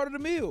it, not part of the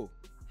meal.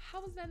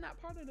 how is that not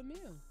part of the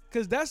meal?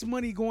 Because that's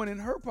money going in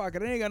her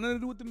pocket. It ain't got nothing to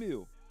do with the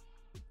meal.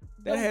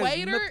 The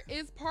waiter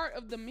is part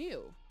of the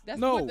meal. That's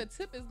No. what the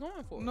tip is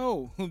going for.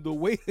 No, the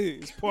waiter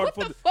is part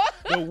What of the fuck?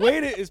 the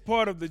waiter is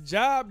part of the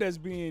job that's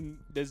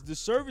the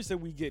service that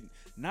we getting,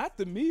 not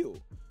the meal.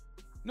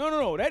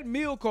 No. That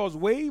meal costs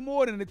way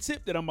more than the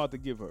tip that I'm about to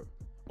give her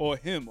or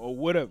him or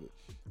whatever.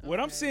 What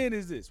I'm Okay. saying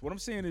is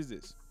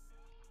this.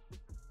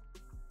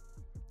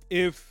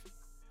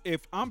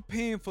 If I'm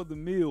paying for the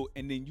meal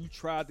and then you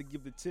try to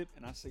give the tip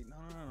and I say, no,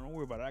 don't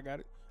worry about it. I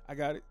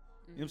got it.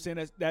 You know what I'm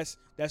saying?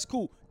 That's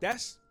cool.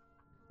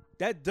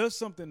 That does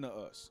something to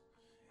us.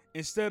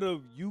 Instead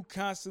of you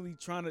constantly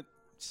trying to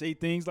say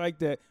things like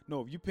that.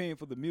 No, if you're paying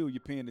for the meal, you're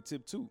paying the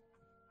tip too.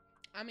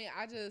 I mean,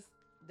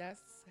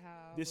 that's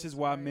how. This I is was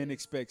why men raised.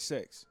 expect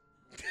sex.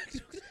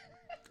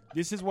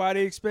 This is why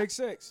they expect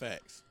sex.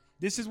 Facts.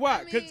 This is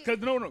why. I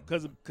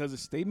Because of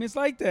statements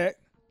like that.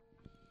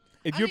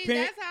 If you're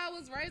paying, that's how I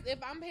was raised. If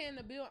I'm paying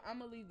the bill, I'm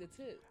gonna leave the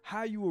tip.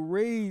 how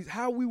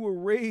we were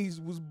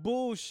raised was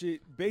bullshit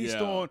based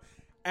Yeah. on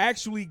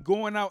actually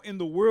going out in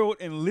the world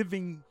and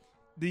living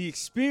the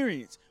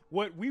experience.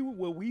 What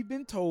we've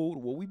been told,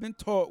 what we've been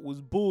taught was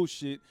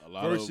bullshit A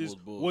lot of it versus was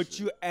bullshit. what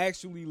you're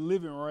actually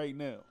living right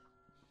now.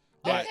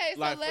 Like- Okay, so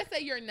like- let's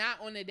say you're not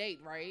on a date,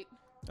 right?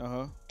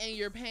 Uh-huh. And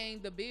you're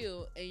paying the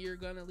bill and you're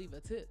gonna leave a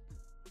tip.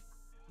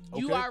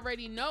 You Okay.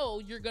 already know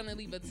you're gonna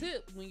leave a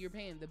tip when you're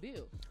paying the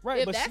bill. Right,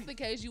 If but that's see- the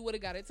case, you would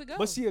have got it to go.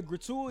 But see, a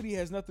gratuity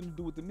has nothing to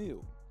do with the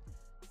meal.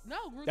 no,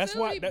 gratuity that's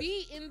why-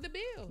 be in the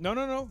bill.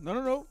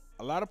 No.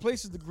 A lot of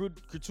places the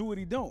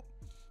gratuity don't.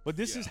 But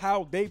this is Yeah.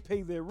 how they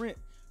pay their rent.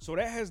 So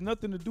that has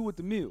nothing to do with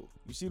the meal.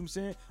 You see what I'm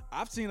saying?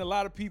 I've seen a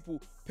lot of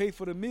people pay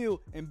for the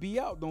meal and be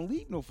out, don't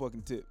leave no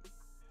fucking tip.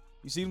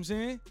 You see what I'm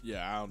saying?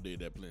 Yeah, I don't did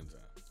that plenty of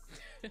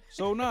times.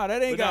 So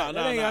that ain't got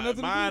nothing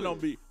to Mine do don't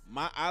with it. be.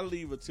 I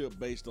leave a tip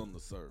based on the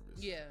service.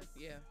 Yeah.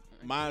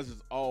 Mine's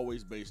is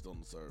always based on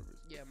the service.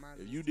 Yeah, mine.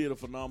 If you did a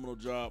phenomenal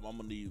job, I'm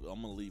gonna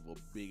leave a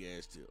big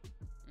ass tip.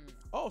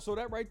 Oh, so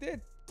that right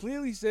there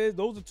clearly says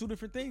those are two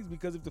different things,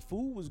 because if the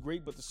food was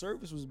great but the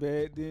service was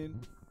bad, then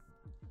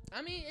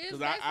I mean, it's 'Cause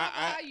based I- off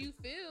how you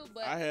feel,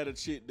 but I had a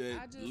chick I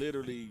that just-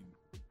 literally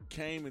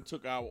came and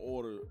took our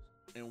order,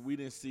 and we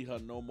didn't see her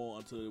no more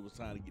until it was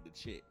time to get the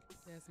check.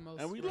 that's most.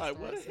 And we like,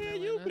 where the restaurants in hell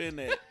you Atlanta. been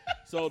at?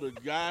 So the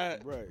guy,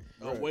 right.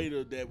 a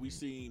waiter that we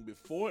seen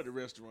before at the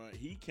restaurant,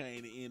 he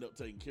came and ended up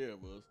taking care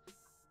of us.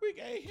 We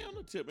gave him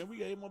the tip, and we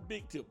gave him a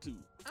big tip too.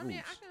 I mean,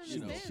 I can You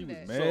know, understand she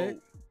was that.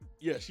 mad.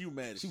 Yeah, she was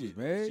mad as She shit. was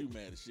mad? She was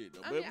mad as shit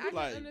though. I mean, But I we can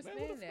like, man, understand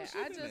what the that.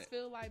 fuck I she just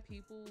feel like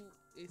people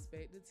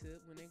expect the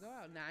tip when they go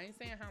out. Now, I ain't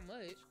saying how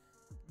much,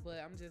 but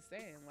I'm just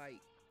saying, like,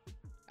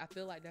 I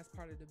feel like that's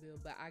part of the bill,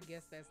 but I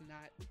guess that's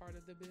not part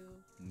of the bill.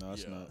 No,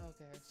 it's Yeah. not.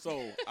 Okay.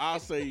 So I'll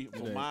say It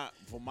ain't.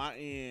 for my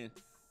end,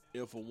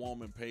 if a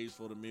woman pays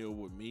for the meal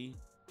with me,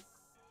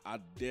 I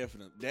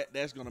definitely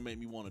that's gonna make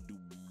me want to do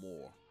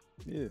more.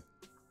 Yeah.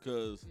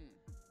 Cause Mm.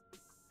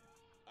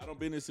 I don't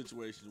been in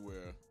situations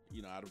where,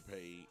 you know, I done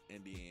paid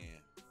and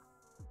then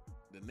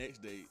the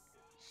next day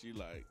she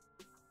like,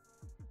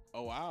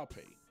 oh, I'll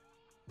pay.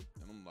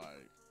 And I'm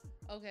like,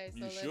 Okay, so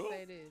You let's sure?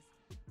 say this.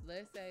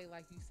 Let's say,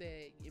 like you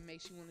said, it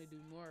makes you want to do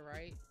more,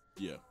 right?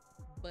 yeah.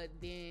 But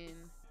then,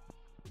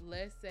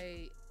 let's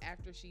say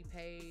after she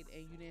paid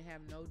and you didn't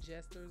have no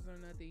gestures or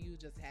nothing, you was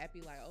just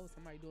happy, like, oh,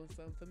 somebody doing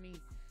something for me.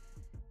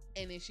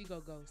 And then she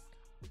go ghost.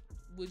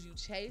 Would you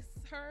chase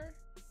her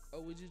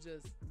or would you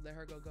just let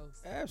her go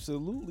ghost?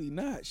 Absolutely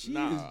not.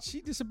 Nah.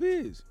 She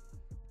disappears.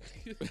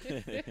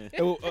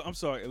 Oh, I'm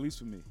sorry. At least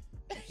for me.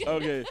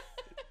 Okay.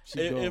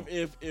 She gone.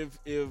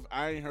 if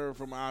I ain't heard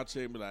from her, I'll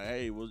check, be like,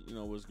 hey, what's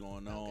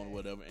going on, Okay. or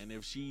whatever. And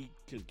if she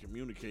can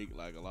communicate,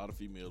 like a lot of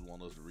females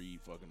want us to read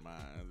fucking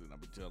minds, and I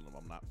be telling them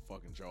I'm not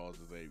fucking Charles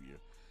Xavier.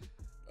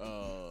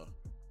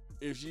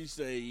 If she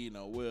say, you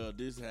know, well,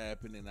 this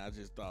happened, and I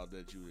just thought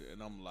that you,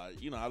 and I'm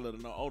like, you know, I let her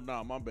know, oh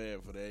no, my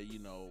bad for that. You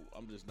know,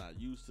 I'm just not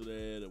used to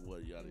that, or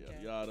what, yada Okay.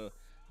 yada yada.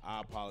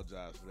 I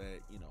apologize for that.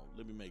 You know,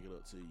 let me make it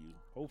up to you.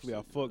 Hopefully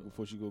I fuck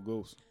before she go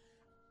ghost.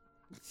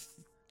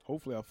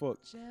 Hopefully I fuck.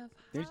 Jeff,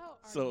 Then- how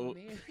are so-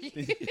 you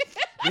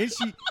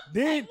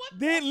married?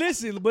 Then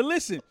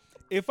listen.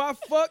 If I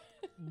fuck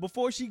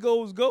before she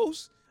goes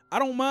ghost, I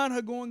don't mind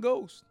her going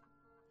ghost.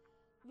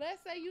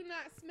 Let's say you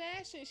not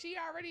smashing. She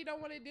already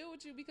don't want to deal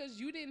with you because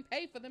you didn't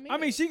pay for the meal. I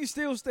mean, she can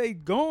still stay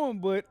gone,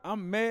 but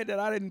I'm mad that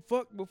I didn't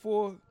fuck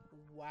before.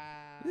 Wow.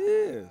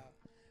 Yeah.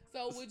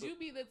 So would you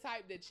be the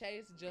type to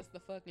chase just the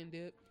fucking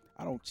dip?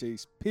 I don't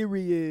chase,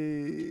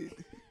 period.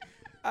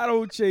 I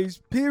don't chase,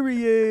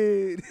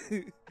 period.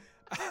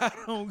 I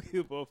don't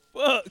give a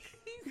fuck.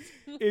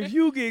 If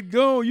you get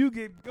gone, you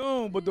get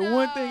gone. But the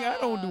one thing I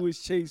don't do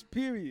is chase,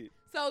 period.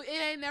 So it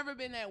ain't never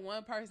been that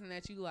one person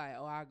that you like,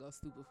 oh, I'll go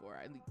stupid for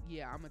her.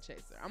 Yeah, I'm a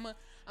chaser.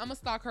 I'm a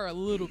stalk her a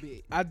little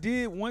bit. I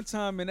did one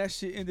time, and that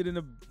shit ended in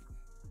a.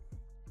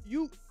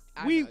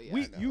 I know.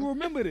 You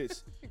remember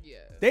this? Yeah.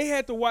 They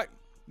had to watch,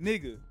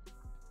 nigga.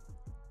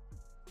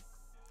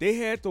 They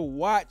had to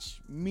watch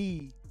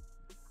me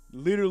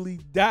literally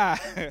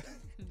die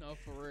No,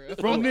 for real.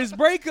 from this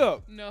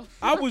breakup. No.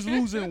 I was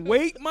losing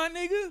weight, my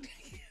nigga.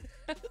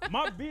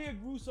 My beard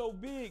grew so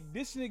big.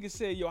 This nigga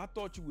said, yo, I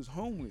thought you was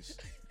homeless.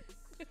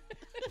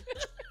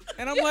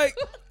 And I'm like,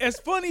 as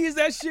funny as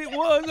that shit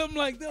was, I'm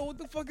like, what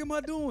the fuck am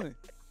I doing?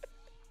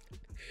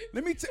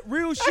 Let me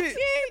real shit.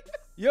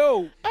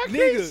 Yo,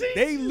 nigga,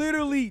 they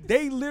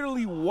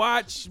literally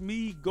watched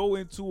me go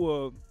into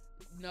a.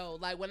 No,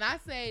 like when I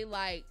say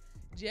like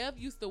Jeff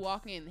used to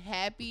walk in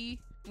happy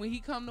when he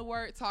come to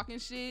work talking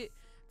shit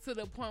to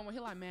the point where he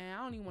like, man,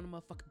 I don't even want to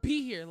motherfucker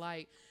be here,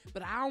 like,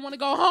 but I don't want to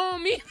go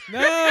home either.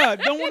 Nah,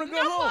 don't want to go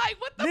I'm home. like,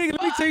 what the Nigga,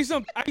 fuck? let me tell you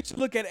something. I used to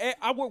look at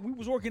we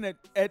was working at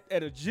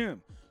a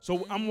gym.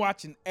 So I'm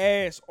watching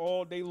ass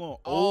all day long.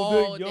 All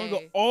Older, younger,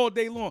 day. all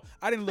day long.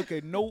 I didn't look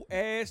at no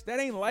ass. That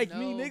ain't like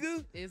me, No,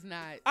 nigga. It's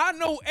not. I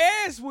know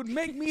ass would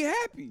make me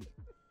happy.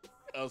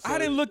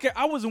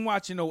 I wasn't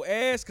watching no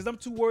ass because I'm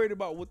too worried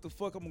about what the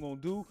fuck I'm gonna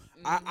do.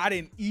 I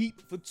didn't eat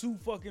for 2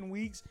 fucking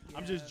weeks.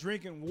 I'm just Yeah.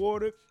 drinking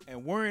water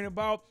and worrying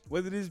about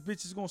whether this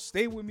bitch is gonna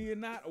stay with me or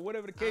not, or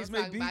whatever the case I'm may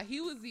talking be. about,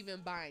 he was even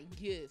buying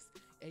gifts.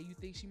 Hey, you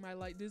think she might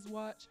like this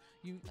watch?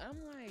 I'm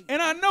like, And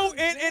I know,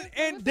 Jeff,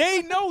 and what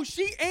they the know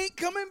she ain't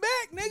coming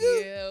back, fuck?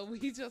 nigga. Yeah,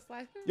 we just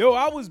like, Yo,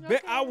 I was bad.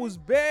 okay. I was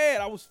bad.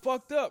 I was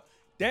fucked up.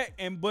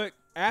 But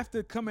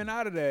after coming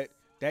out of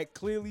that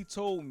clearly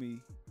told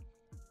me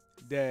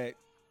that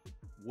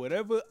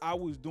whatever I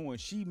was doing,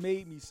 she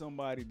made me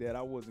somebody that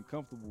I wasn't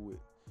comfortable with.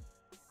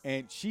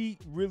 And she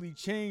really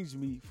changed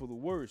me for the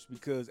worse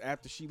because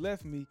after she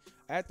left me,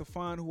 I had to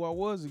find who I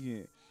was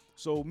again.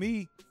 So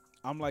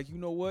I'm like, you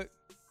know what?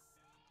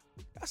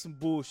 That's some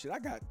bullshit. I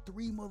got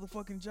 3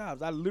 motherfucking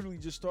jobs. I literally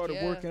just started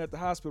Yeah. working at the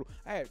hospital.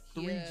 I had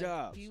 3 Yeah,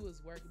 jobs. He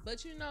was working,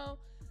 but you know,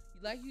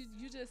 like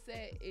you just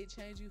said, it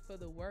changed you for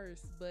the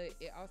worse, but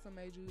it also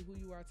made you who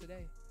you are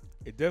today.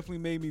 It definitely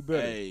made me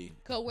better. Hey,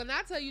 Cause when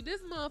I tell you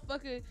this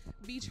motherfucker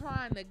be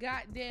trying to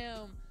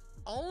goddamn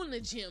own the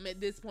gym at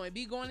this point,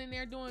 be going in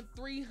there doing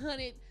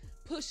 300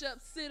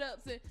 push-ups,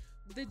 sit-ups, and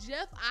the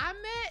Jeff I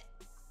met,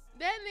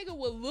 that nigga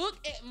would look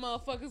at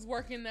motherfuckers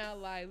working out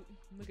like,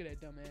 look at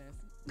that dumbass.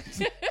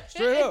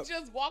 Straight and up.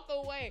 just walk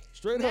away.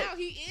 Straight now up.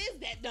 he is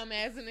that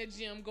dumbass in the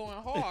gym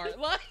going hard.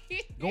 Like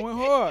Going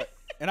hard.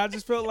 And I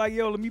just felt like,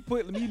 yo, let me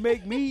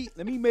make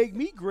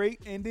me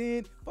great, and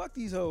then fuck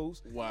these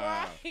hoes.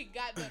 wow. Right,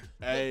 got the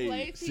Hey,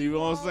 place see he what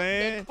I'm want,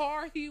 saying? The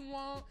car he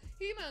want.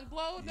 He done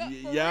glowed up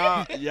for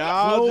Y'all, real.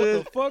 y'all Blow the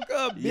just, fuck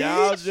up,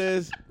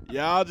 bitch.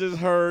 y'all just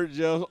heard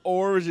Jeff's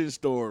origin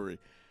story.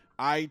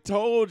 I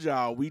told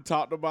y'all we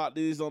talked about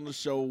this on the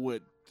show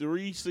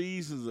 3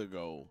 seasons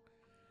ago.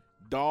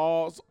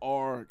 Dogs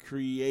are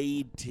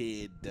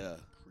created.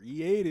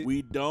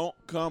 We don't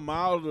come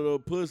out of the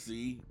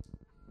pussy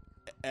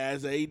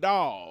as a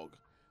dog.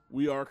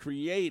 We are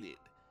created.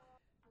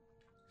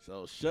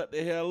 So shut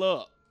the hell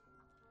up.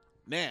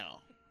 Now,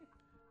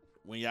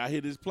 when y'all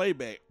hear this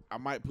playback, I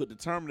might put the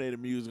Terminator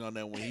music on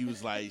there when he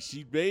was like,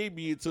 she made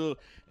me into,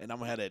 and I'm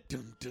going to have that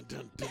dun, dun,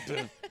 dun, dun,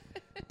 dun,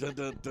 dun,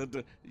 dun, dun,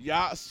 dun.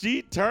 Y'all,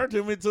 she turned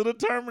him into the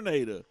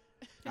Terminator.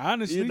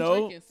 Honestly, You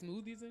know, Drinking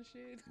smoothies and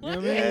shit. You know what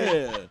I mean?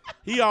 Yeah.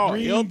 He all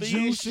Green healthy and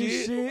juice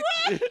shit. You know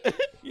what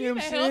I'm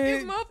The healthiest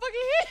saying? motherfucker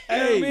here. You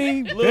know what I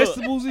mean? look,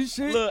 Vegetables and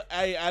shit. Look,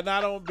 hey, and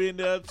I don't been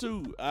there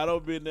too.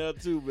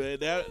 Man.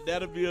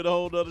 That'll be a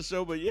whole other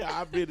show. But yeah,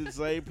 I've been in the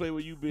same place where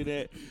you been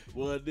at.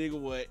 Well, a nigga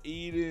was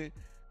eating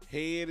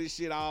head and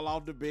shit all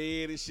off the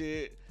bed and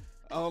shit.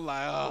 I'm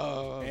like,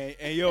 oh.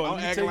 And yo, I'm let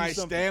me acting tell you like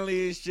something.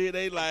 Stanley and shit.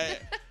 They like,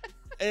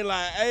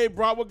 hey,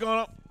 bro, we're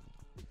gonna.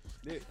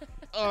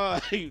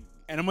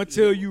 And I'm gonna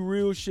tell you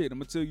real shit.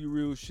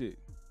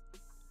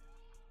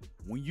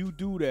 When you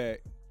do that,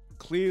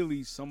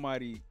 clearly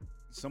somebody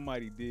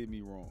did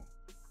me wrong.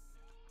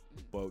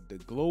 But the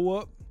glow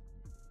up,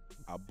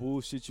 I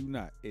bullshit you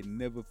not. It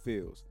never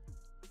fails.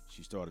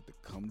 She started to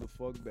come the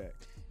fuck back.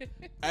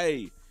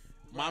 Hey,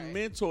 my Right.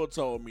 mentor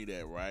told me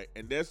that, right?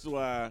 And that's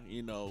why,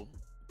 and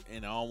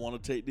I don't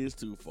want to take this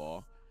too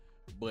far,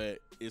 but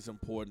it's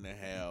important to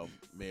have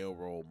male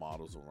role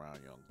models around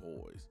young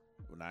boys.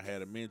 When I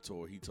had a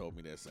mentor, he told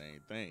me that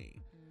same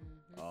thing.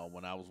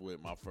 When I was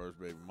with my first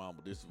baby mama,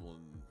 this is when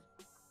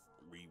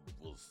we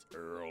was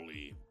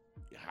early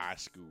high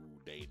school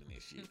dating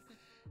and shit.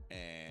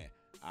 And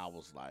I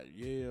was like,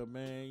 yeah,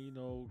 man,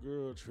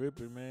 girl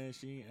tripping, man.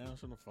 She ain't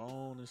answering the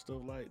phone and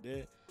stuff like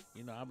that.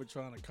 I've been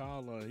trying to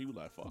call her. He was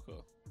like, fuck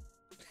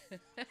her.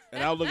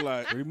 And I was looking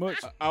like, Pretty much.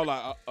 I was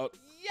like, Yo.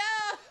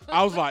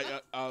 I was like,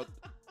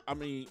 I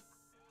mean,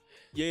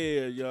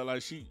 yeah,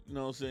 like she, you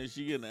know what I'm saying,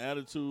 she getting an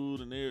attitude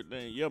and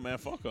everything. Yeah, man,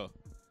 fuck her.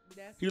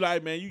 He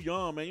like, man, you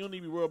young, man. You don't need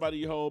to be worried about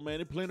these hoes, man.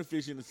 There's plenty of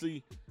fish in the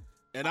sea.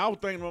 And I was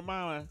thinking in my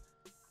mind,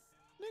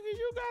 nigga,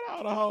 you got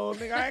all the hoes.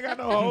 Nigga, I ain't got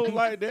no hoes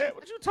like that.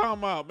 What you talking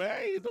about,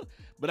 man?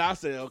 But I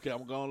said, okay,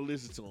 I'm going to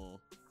listen to him.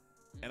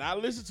 And I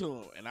listened to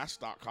him, and I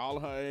stopped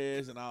calling her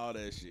ass and all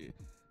that shit.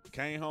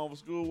 Came home from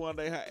school one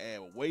day, her ass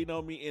was waiting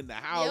on me in the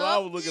house. I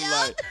was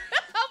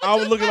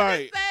looking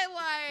like,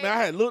 man,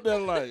 I had looked at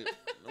her like,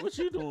 what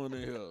you doing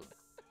in here?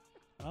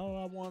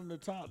 Oh, I wanted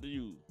to talk to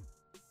you.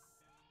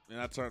 And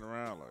I turned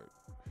around like,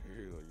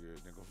 hell yeah,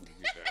 nigga, I'm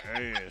finna get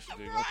that ass,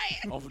 nigga. Right.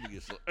 I'm finna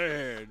get some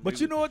ass. But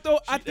nigga. you know what though?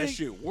 That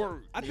shit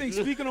worked. I think nigga.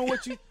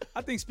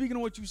 speaking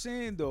on what you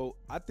saying though,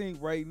 I think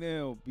right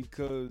now,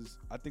 because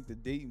I think the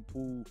dating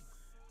pool,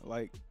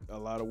 like a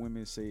lot of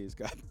women say, it's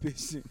got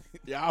piss in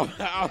it. Yeah,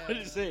 I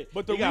already said.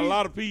 But But the got a reason-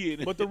 lot of pee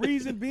in it. But the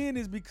reason being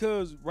is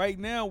because right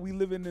now we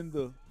living in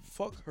the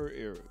fuck her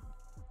era.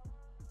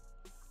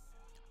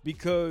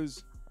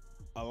 Because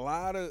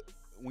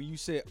when you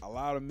say a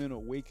lot of men are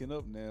waking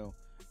up now,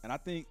 and I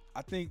think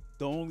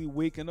the only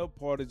waking up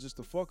part is just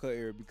the fuck her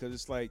era, because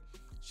it's like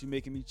she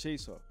making me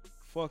chase her.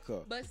 Fuck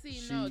her. But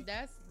see, no,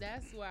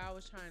 that's where I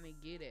was trying to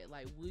get at.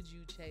 Like, would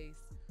you chase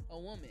a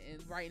woman?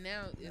 And right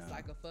now, it's Nah.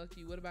 like a fuck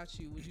you. What about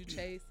you? Would you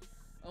chase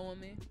a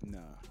woman? Nah.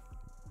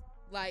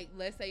 Like,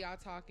 let's say y'all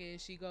talking,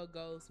 she go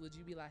ghost. Would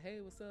you be like, hey,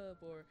 what's up?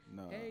 Or,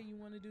 Nah. hey, you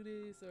want to do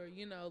this? Or,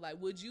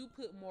 like, would you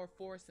put more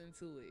force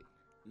into it?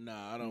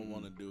 Nah, I don't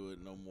want to do it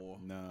no more.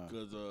 Nah.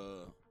 Cause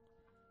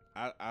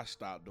I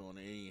stopped doing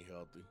it. It ain't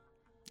healthy.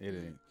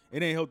 It ain't.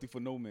 It ain't healthy for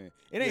no man.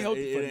 It ain't Yeah,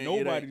 healthy it for ain't-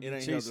 nobody it to be ain't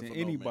healthy chasing for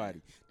no anybody.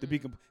 man. To be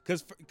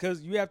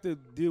because you have to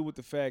deal with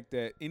the fact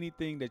that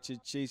anything that you're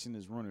chasing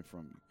is running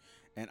from you.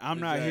 And I'm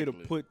not here to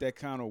Exactly. put that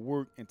kind of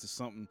work into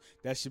something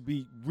that should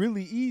be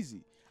really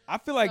easy. I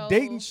feel like So-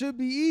 dating should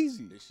be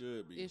easy. It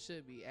should be. It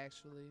should be,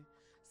 actually.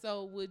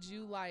 So, would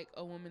you like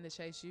a woman to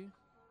chase you?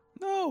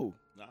 No.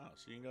 Nah,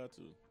 she ain't got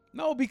to.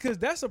 No, because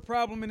that's a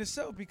problem in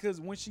itself. Because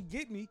when she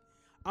get me,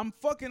 I'm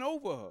fucking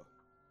over her.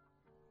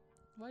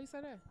 Why you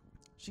say that?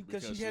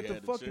 Because she had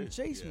to fucking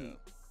chase me.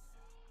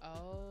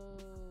 Oh,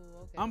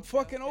 okay. I'm okay,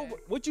 fucking okay. over.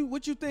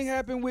 What you think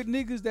happened with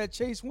niggas that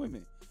chase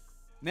women?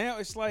 Now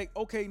it's like,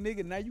 okay,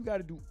 nigga, now you got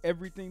to do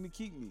everything to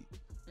keep me.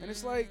 And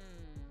it's like,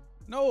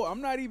 no, I'm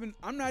not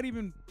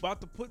even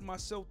about to put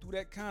myself through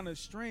that kind of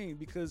strain,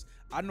 because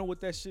I know what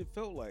that shit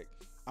felt like.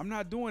 I'm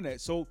not doing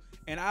that. So,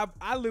 and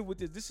I live with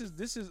this.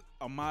 This is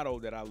a motto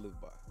that I live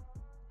by.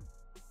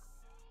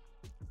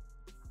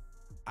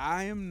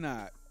 I am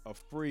not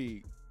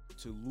afraid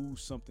to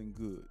lose something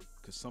good,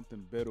 because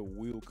something better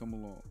will come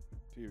along.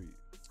 Period.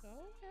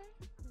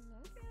 Okay.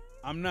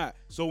 I'm not.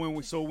 So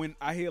when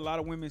I hear a lot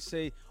of women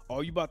say,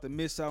 "Oh, you about to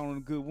miss out on a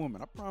good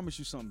woman," I promise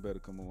you something better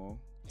come along.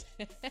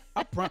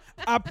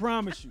 I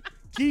promise you.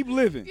 Keep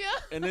living. Yeah.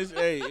 And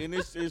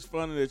it's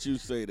funny that you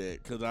say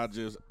that, because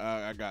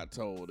I got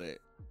told that.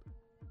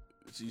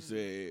 She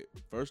said,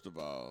 first of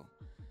all,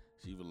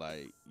 she was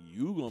like,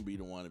 you gonna be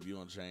the one, if you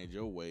don't change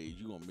your ways,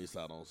 you gonna miss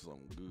out on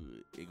something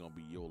good. It gonna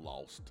be your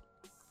lost.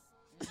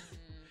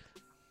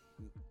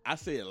 I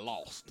said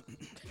lost.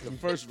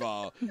 First of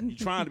all, you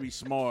trying to be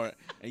smart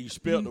and you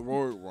spelled the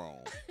word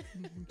wrong.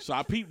 So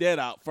I peeped that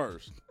out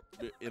first.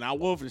 And I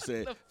wolfed and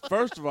said,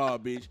 first of all,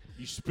 bitch,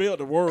 you spelled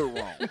the word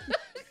wrong.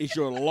 It's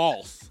your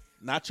loss,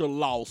 not your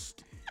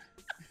lost.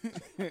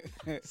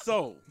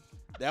 So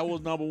that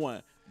was number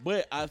one.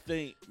 But I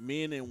think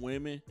men and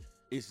women,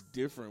 it's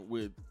different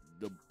with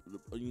the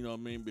you know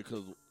what I mean?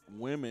 Because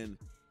women,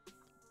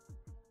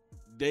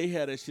 they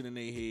have that shit in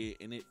their head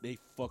and they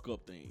fuck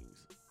up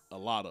things. A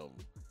lot of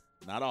them.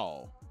 Not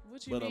all.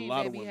 What you but mean a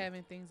lot they of be women,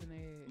 having things in their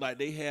head? like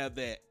they have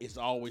that it's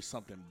always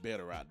something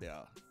better out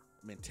there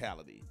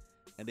mentality.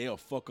 And they'll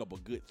fuck up a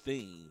good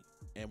thing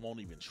and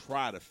won't even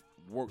try to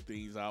work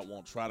things out,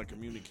 won't try to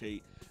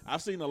communicate.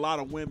 I've seen a lot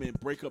of women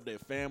break up their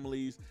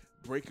families,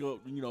 break up,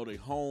 their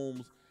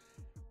homes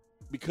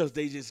because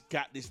they just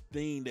got this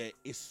thing that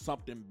is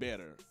something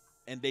better.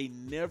 And they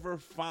never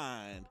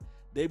find,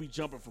 they be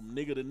jumping from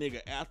nigga to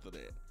nigga after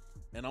that.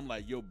 And I'm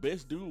like, your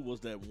best dude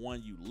was that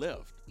one you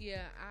left.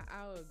 Yeah,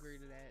 I'll agree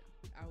to that.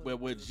 But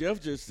what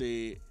Jeff just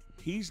said,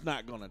 he's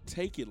not going to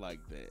take it like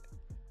that.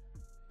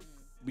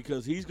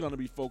 Because he's going to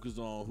be focused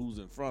on who's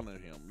in front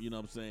of him. You know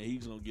what I'm saying?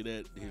 He's going to get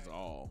at his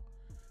all.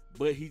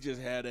 But he just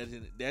had that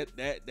in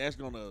that's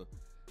going to,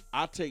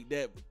 I take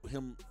that,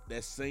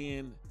 that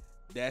saying,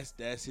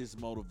 that's his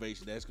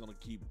motivation. That's going to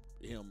keep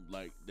him,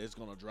 that's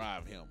going to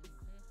drive him.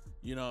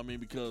 You know what I mean?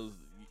 Because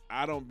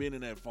I done been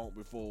in that funk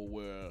before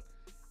where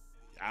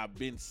I've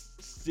been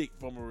sick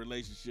from a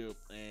relationship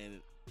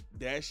and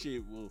that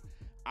shit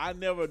I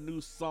never knew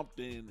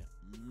something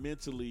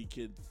mentally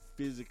can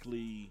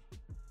physically,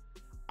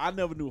 I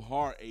never knew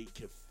heartache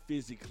could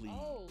physically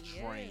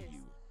drain you.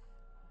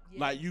 Yes.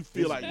 Like you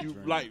feel like you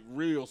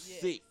real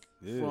sick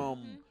from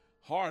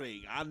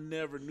heartache. I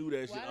never knew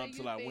that shit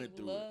until I went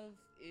through love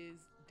is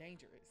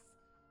dangerous.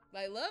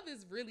 Like love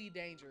is really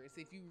dangerous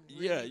if you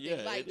really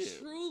think. Like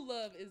true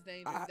love is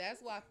dangerous.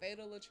 That's why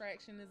fatal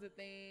attraction is a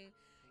thing.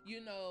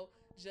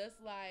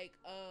 Just like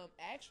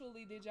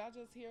actually, did y'all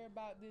just hear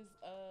about this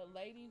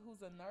lady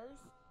who's a nurse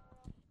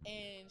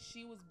and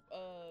she was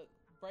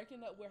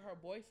breaking up with her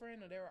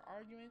boyfriend, or they were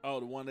arguing? Oh,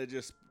 the one that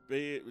just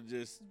ran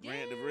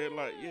the red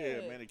light.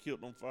 Yeah, man, it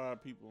killed them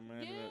 5 people,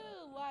 man.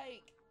 Yeah,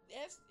 like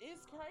it's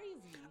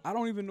crazy. I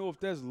don't even know if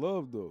that's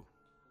love though.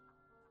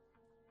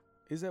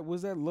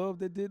 Was that love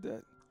that did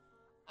that?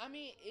 I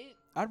mean,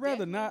 I'd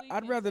rather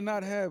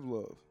not have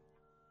love.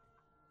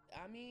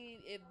 I mean,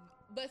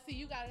 but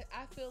see,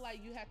 I feel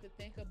like you have to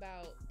think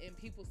about in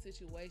people's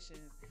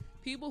situations.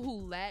 People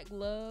who lack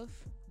love,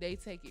 they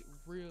take it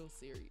real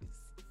serious.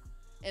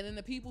 And then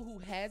the people who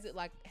has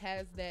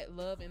that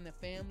love in the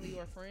family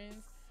or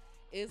friends,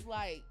 it's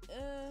like,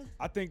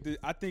 I think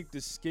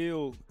the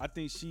scale. I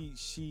think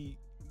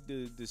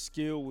the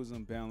scale was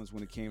unbalanced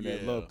when it came to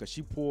that love, because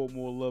she poured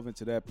more love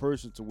into that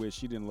person to where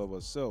she didn't love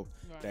herself.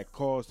 Right. That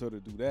caused her to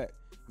do that.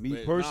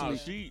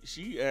 Personally,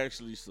 she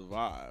actually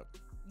survived.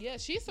 Yeah,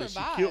 she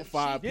survived. She killed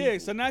 5 people. Yeah,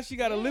 so now she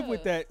got to live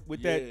with that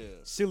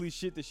silly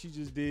shit that she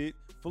just did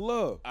for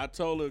love. I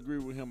totally agree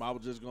with him. I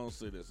was just gonna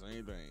say the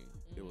same thing.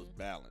 Mm-hmm. It was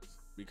balance.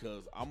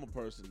 Because I'm a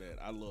person that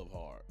I love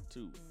hard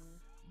too,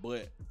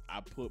 but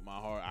I put my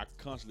heart. I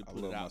constantly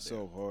put it out there.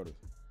 I love myself harder.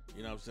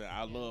 You know what I'm saying?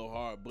 I love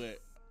hard, but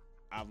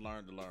I've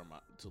learned to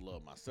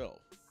love myself.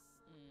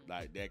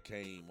 Like that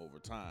came over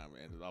time,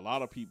 and a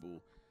lot of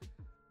people.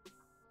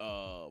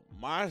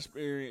 My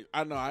experience.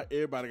 I know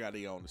everybody got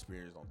their own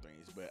experience on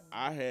things, but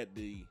I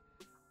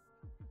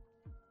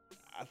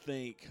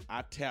think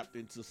I tapped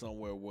into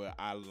somewhere where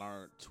I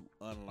learned to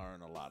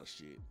unlearn a lot of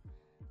shit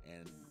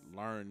and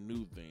learn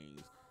new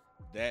things.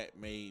 That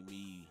made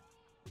me,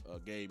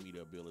 gave me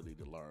the ability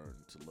to learn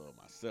to love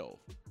myself.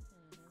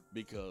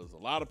 Because a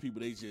lot of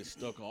people, they just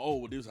stuck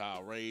on, this is how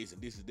I raised,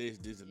 and this is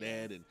this and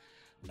that, and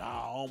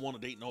I don't want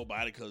to date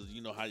nobody because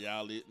you know how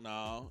y'all live.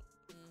 No.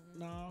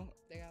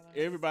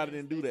 Everybody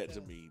didn't do that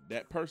to me.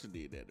 That person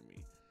did that to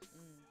me.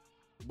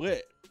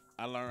 But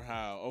I learned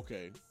how,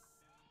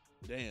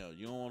 damn,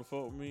 you don't want to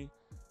fuck with me?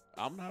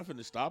 I'm not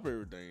finna stop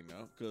everything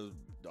now, because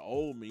the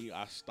old me,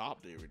 I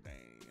stopped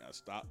everything. I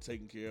stopped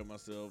taking care of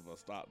myself. I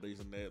stopped this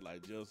and that.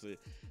 Like Jill said,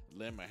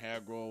 let my hair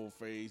grow on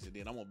face. And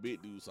then I'm a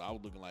big dude, so I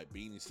was looking like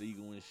Beanie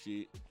Siegel and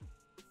shit.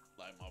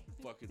 Like my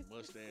fucking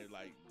mustache,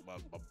 like my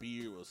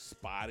beard was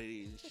spotted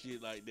and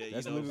shit like that. You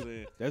know what I'm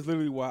saying? That's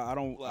literally why I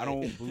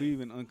don't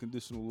believe in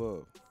unconditional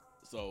love.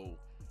 So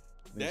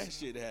that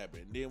shit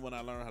happened. Then when I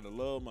learned how to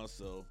love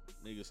myself,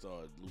 niggas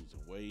started losing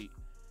weight,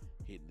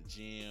 hitting the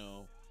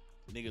gym.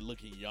 Nigga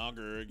looking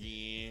younger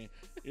again.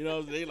 You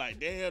know, they like,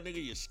 damn,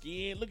 nigga, your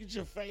skin, look at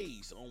your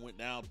face. I went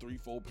down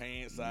 3-4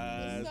 pant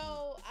size.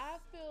 So I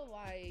feel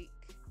like,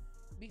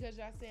 because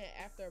y'all said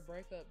after a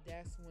breakup,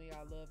 that's when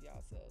y'all love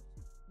y'allself.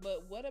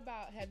 But what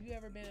about, have you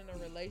ever been in a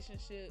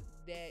relationship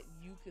that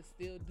you could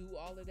still do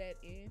all of that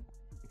in?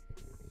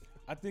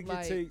 I think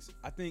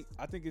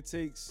it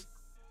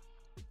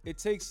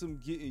takes some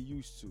getting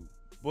used to.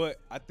 But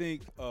I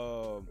think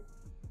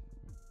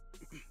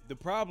the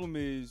problem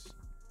is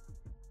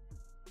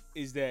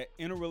that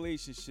in a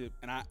relationship,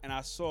 and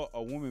I saw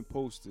a woman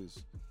post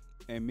this,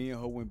 and me and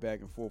her went back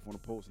and forth on a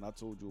post, and I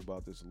told you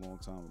about this a long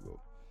time ago,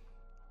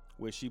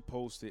 where she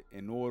posted,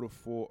 in order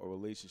for a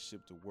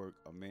relationship to work,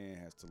 a man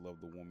has to love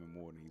the woman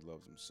more than he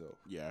loves himself.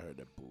 Yeah, I heard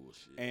that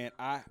bullshit. And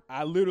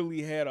I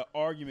literally had an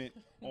argument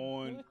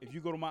on, if you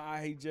go to my I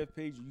Hate Jeff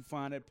page and you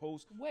find that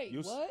post. Wait,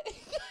 you'll what?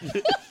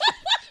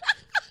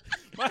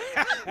 What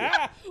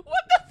the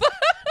fuck?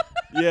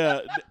 Yeah,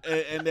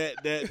 and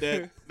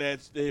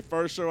that's the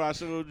first show I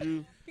showed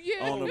you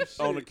Yeah.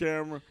 on the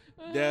camera.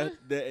 That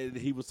and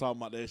he was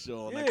talking about that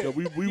show. On Yeah. Cause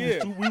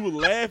we were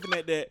laughing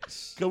at that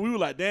because we were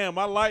like, damn,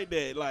 I like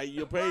that. Like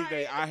your page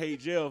name, I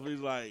Hate Jeff. He's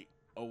like,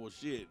 oh well,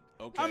 shit.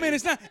 Okay. I mean,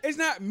 it's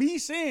not me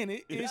saying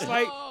it. It's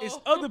like it's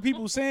other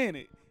people saying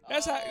it.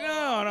 That's how.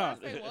 No.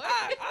 Say what?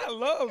 I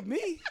love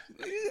me.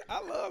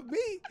 I love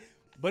me.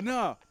 But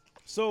nah.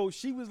 So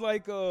she was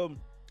like,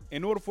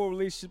 in order for a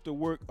relationship to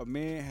work, a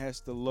man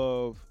has to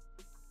love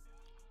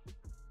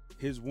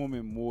his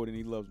woman more than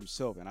he loves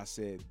himself. And I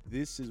said,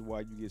 this is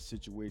why you get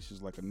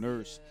situations like a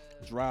nurse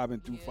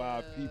driving through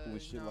 5 people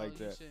and shit like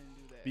that.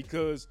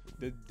 Because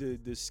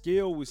the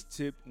scale was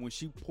tipped when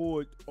she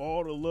poured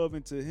all the love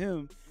into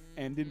him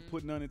and didn't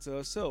put none into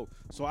herself.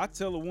 So I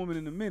tell a woman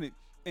in a minute,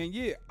 and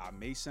yeah, I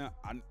may sound,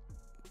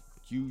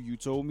 you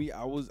told me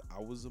I was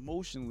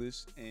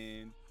emotionless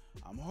and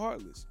I'm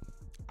heartless.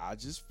 I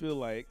just feel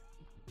like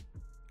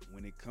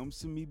when it comes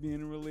to me being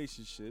in a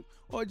relationship,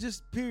 or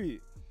just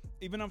period,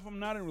 even if I'm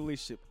not in a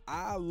relationship,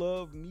 I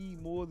love me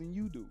more than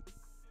you do.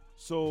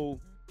 So,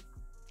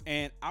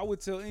 and I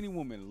would tell any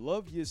woman,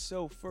 love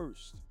yourself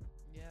first.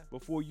 Yeah.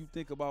 Before you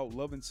think about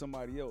loving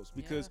somebody else,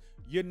 because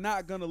you're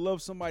not gonna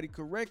love somebody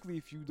correctly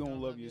if you don't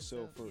love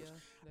yourself first.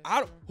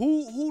 Yeah,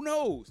 who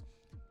knows?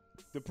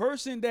 The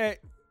person that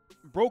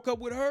broke up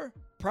with her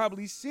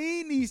probably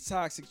seen these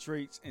toxic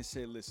traits and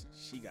said, "Listen,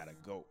 she gotta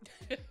go.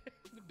 The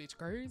bitch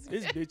crazy.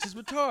 This bitch is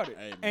retarded."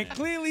 Hey, and man.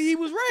 clearly he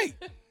was right.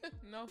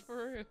 No,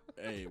 for real.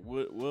 Hey,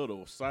 what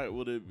a sight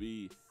would it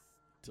be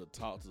to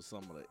talk to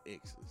some of the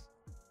exes?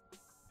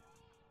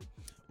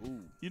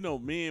 Ooh. You know,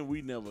 men,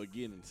 we never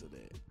get into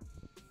that.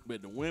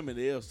 But the women,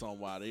 they'll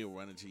while they'll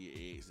run into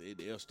your ex.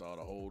 They'll start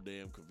a whole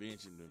damn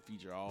convention and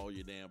feature all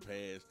your damn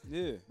past.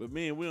 Yeah. But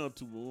men, we don't put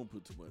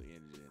too much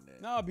energy in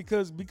that. No,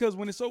 because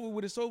when it's over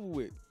with, it's over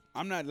with.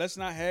 Let's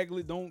not haggle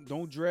it.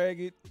 Don't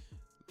drag it.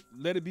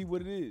 Let it be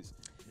what it is.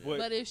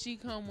 But if she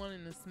come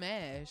wanting to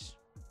smash,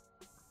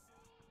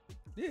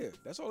 yeah,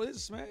 that's all it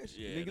is, smash.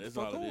 Yeah, Then get that's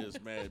the fuck all on. it is,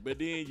 smash. But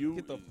then you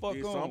Get the fuck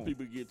then on. some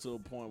people get to a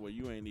point where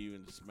you ain't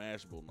even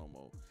smashable no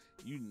more.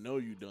 You know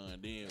you done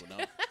then.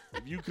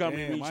 If you come to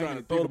Damn, me I trying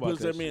ain't to throw the think about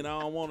pussy that at me shit. and I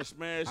don't want to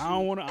smash you, I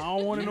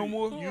don't want it no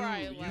more. You,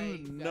 Right, you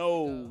like, gotta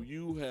know go.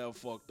 you have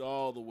fucked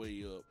all the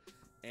way up.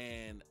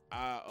 And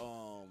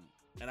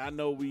I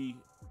know we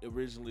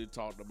originally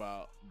talked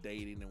about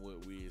dating and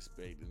what we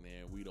expecting,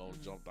 and we don't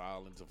jump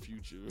all into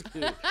future.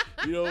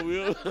 You know,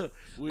 we'll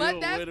but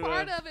that's wait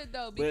part around. of it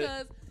though,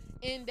 because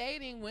in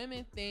dating,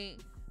 women think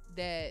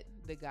that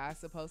the guy's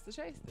supposed to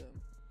chase them.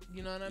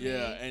 You know what I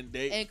mean?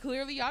 Yeah, and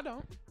clearly y'all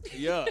don't.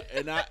 yeah,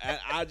 and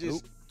I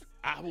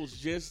was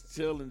just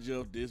telling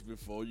Jeff this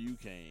before you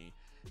came,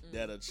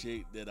 that a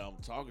chick that I'm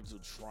talking to,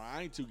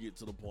 trying to get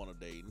to the point of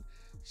dating,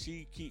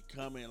 she keep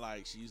coming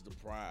like she's the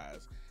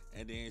prize,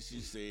 and then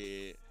she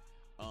said,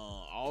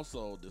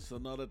 also this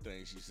another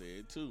thing she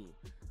said too,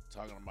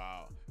 talking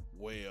about,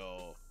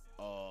 well,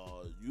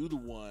 you the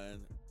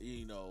one,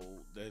 you know,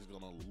 that's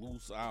gonna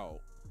loose out.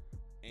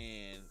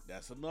 And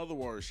that's another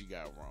word she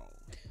got wrong.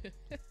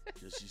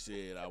 Because she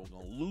said I was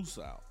going to loose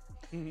out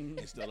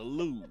instead of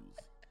lose.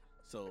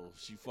 So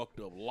she fucked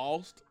up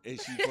lost and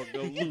she fucked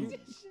up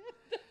lose.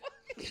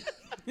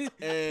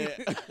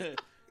 And,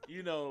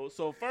 you know,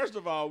 so first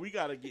of all, we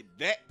got to get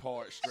that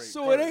part straight.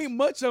 So first. it ain't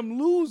much I'm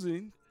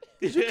losing,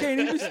 'cause you can't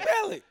even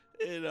spell it.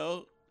 You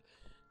know?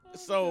 Oh,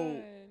 So,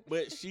 God.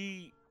 but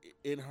she,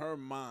 in her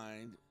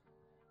mind,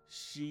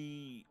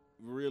 she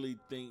really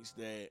thinks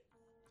that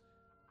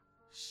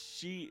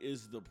she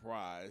is the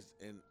prize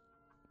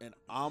and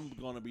I'm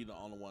gonna be the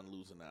only one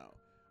losing out.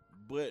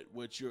 But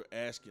what you're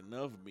asking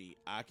of me,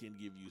 I can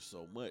give you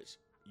so much.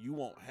 You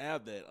won't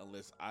have that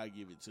unless I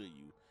give it to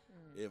you.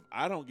 If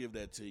I don't give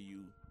that to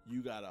you,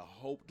 you gotta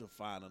hope to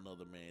find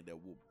another man that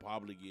will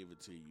probably give it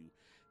to you.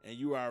 And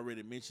you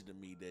already mentioned to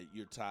me that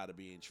you're tired of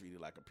being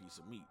treated like a piece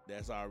of meat.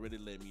 That's already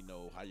let me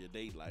know how your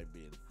date life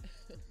been.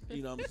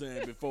 You know what I'm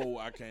saying? Before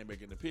I came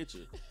back in the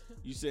picture.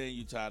 You saying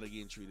you tired of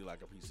getting treated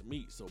like a piece of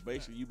meat. So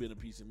basically you've been a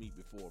piece of meat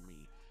before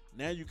me.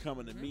 Now you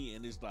coming to me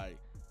and it's like,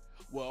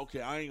 well,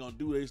 okay, I ain't gonna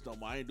do this no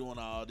more. I ain't doing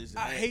all this. And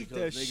I that hate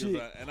because that niggas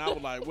shit. and I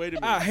was like, wait a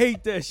minute. I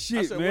hate that I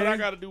shit, said, man. what I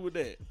got to do with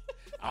that?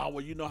 Oh,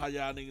 well, you know how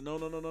y'all niggas.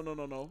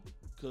 No.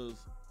 Because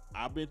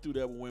I've been through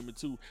that with women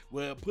too.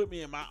 Well, put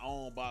me in my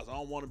own box. I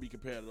don't want to be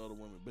compared to other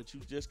women. But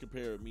you just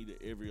compared me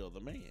to every other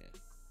man.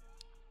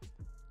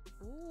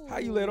 How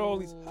you let all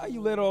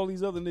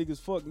these other niggas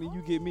fuck, and then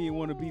you get me and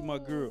want to be my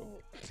girl?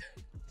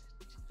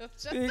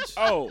 Bitch.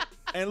 Oh,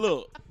 and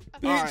look.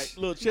 All right,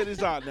 look, check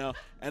this out now.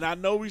 And I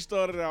know we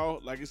started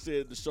out, like I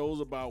said, the show's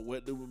about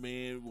what do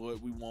men,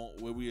 what we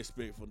want, what we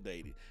expect from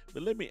dating.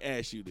 But let me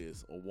ask you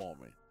this, a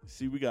woman.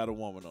 See, we got a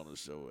woman on the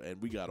show, and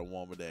we got a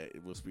woman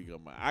that will speak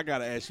up. I got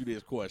to ask you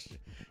this question,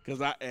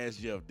 because I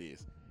asked Jeff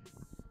this.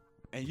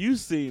 And you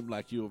seem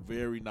like you're a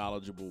very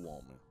knowledgeable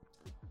woman.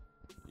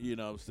 You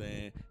know what I'm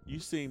saying? You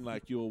seem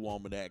like you're a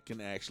woman that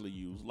can actually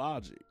use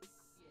logic.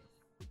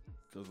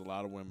 Because a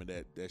lot of women,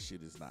 that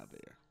shit is not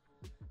there.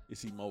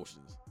 It's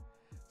emotions.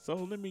 So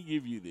let me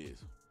give you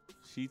this.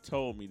 She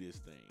told me this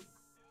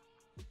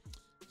thing.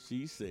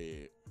 She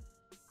said,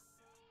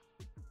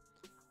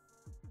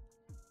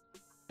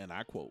 and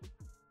I quote,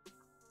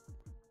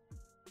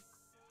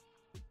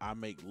 I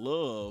make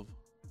love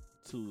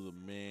to the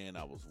man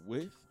I was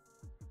with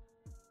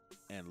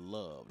and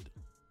loved.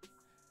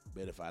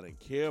 But if I didn't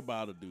care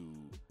about a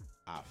dude,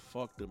 I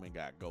fucked him and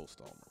got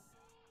ghost on him.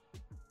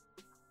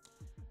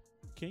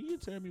 Can you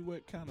tell me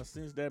what kind of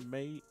sense that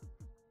made?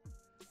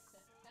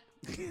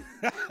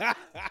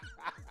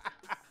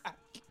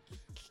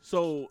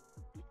 So,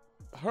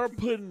 her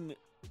putting,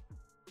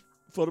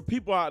 for the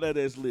people out there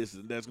that's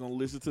listening, that's going to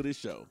listen to this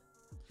show,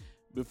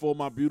 before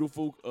my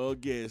beautiful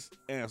guest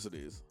answer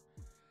this,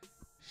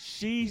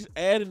 she's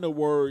adding the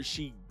word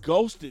she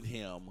ghosted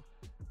him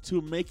to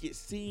make it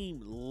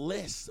seem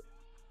less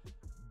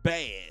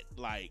bad.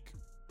 Like,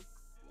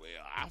 well,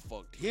 I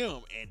fucked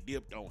him and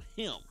dipped on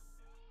him.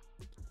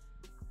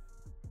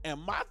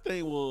 And my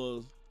thing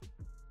was,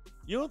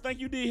 you don't think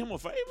you did him a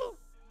favor?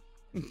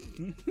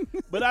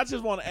 But I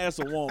just want to ask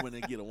a woman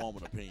and get a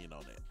woman opinion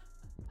on that.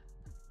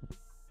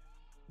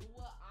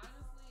 Well,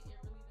 honestly, it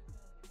really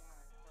depends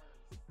on the guy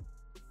first.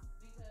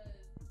 Because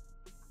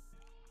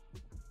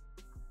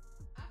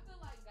I feel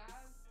like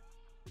guys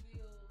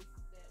feel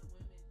that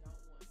women don't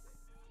want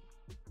sex.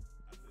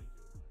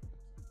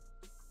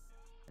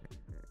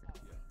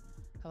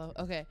 Hello?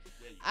 Okay.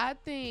 I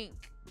think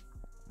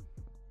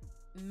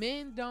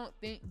men don't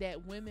think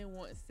that women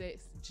want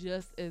sex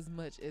just as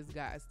much as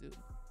guys do.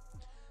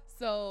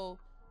 So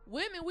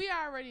women, we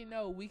already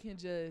know we can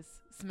just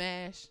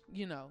smash,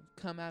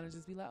 come out and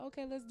just be like,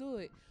 okay, let's do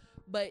it.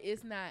 But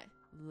it's not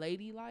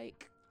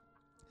ladylike.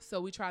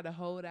 So we try to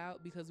hold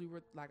out because we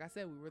were, like I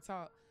said, we were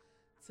taught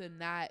to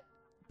not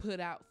put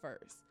out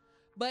first.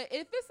 But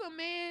if it's a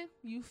man,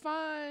 you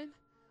fine,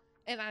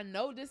 and I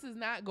know this is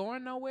not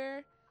going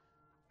nowhere,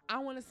 I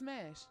want to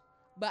smash.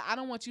 But I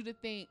don't want you to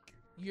think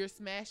you're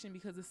smashing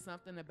because it's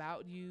something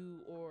about you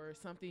or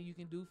something you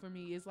can do for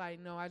me. It's like,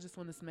 no, I just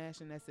want to smash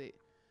and that's it.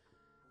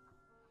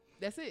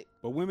 That's it.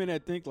 But women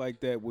that think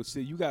like that would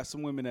say, you got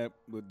some women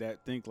that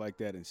think like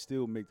that and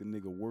still make the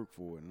nigga work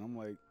for it. And I'm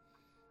like,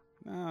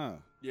 nah.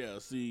 Yeah,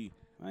 see,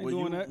 I ain't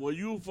doing that. Where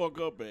you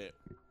fuck up at,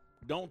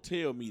 don't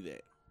tell me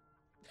that.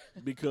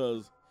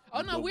 Because...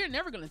 Oh, no, we're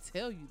never going to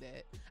tell you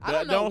that. I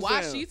don't know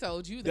why she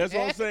told you that. That's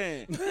what I'm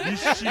saying.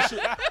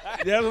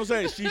 That's what I'm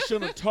saying. She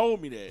shouldn't have told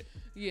me that.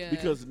 Yeah.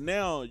 Because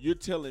now you're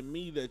telling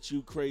me that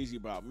you crazy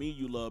about me,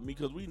 you love me.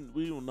 Because we've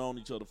known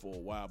each other for a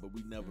while, but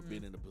we've never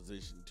been in a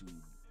position to,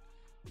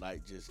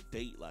 like, just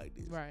date like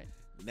this. Right.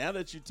 Now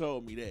that you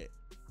told me that,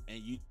 and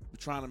you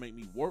trying to make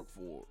me work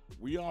for it,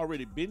 we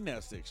already been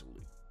there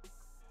sexually.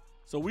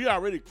 So we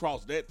already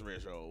crossed that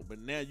threshold, but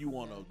now you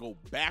want to go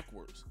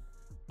backwards.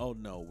 Oh,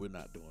 no, we're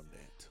not doing that.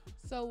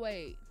 So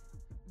wait,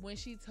 when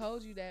she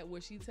told you that,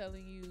 was she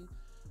telling you,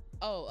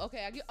 oh,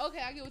 okay, I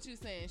get what you're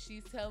saying.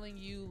 She's telling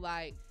you,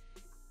 like,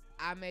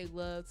 I make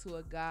love to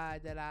a guy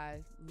that I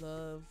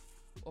love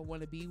or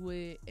want to be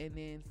with, and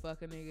then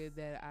fuck a nigga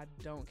that I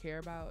don't care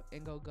about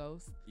and go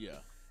ghost? Yeah.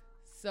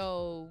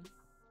 So,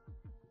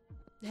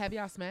 have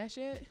y'all smashed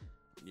yet?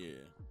 Yeah.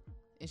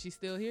 And she's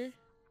still here?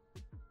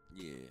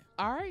 Yeah.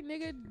 All right,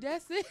 nigga,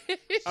 that's it.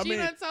 She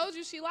done told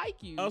you she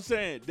like you. I'm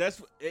saying, that's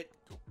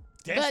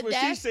what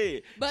she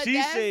said. But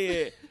she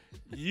said,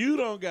 you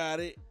don't got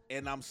it,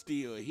 and I'm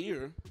still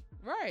here.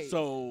 Right.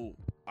 So,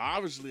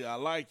 obviously, I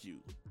like you.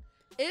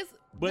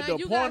 But the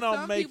point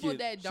I'm making,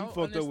 she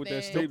fucked up with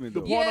that statement.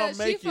 The point I'm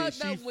making,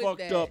 she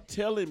fucked up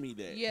telling me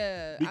that.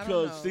 Yeah,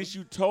 because since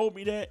you told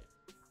me that,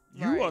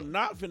 you are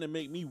not finna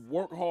make me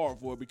work hard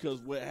for it.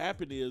 Because what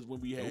happened is when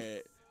we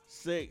had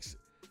sex,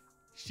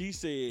 she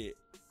said,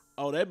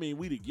 "Oh, that mean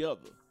we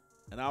together,"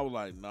 and I was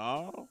like,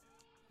 "Nah."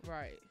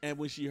 Right. And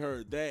when she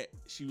heard that,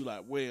 she was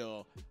like,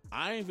 "Well,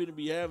 I ain't finna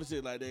be having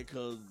shit like that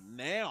because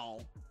now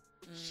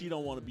she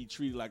don't want to be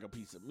treated like a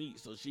piece of meat.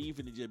 So she ain't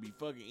finna just be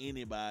fucking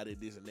anybody,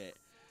 this and that."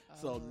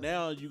 So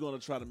now you're going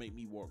to try to make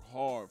me work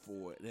hard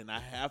for it. And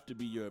I have to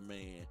be your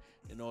man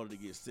in order to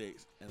get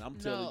sex. And I'm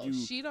telling you,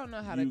 she don't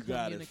know how to communicate. You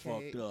got it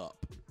fucked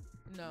up.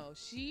 No,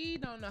 she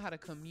don't know how to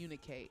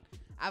communicate.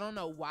 I don't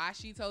know why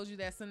she told you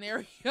that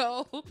scenario.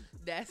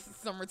 That's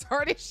some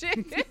retarded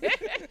shit,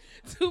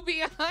 to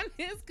be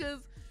honest.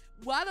 Because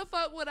why the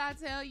fuck would I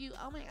tell you,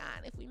 oh my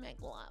God, if we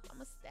make love, I'm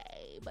going to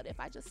stay. But if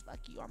I just fuck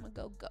you, I'm going to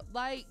go.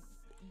 Like,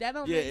 that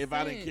don't make sense. If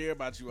I didn't care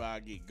about you,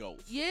 I'd get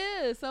ghost.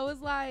 Yeah, so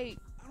it's like,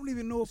 I don't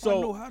even know if I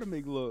know how to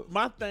make love.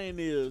 My thing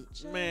is,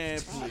 man,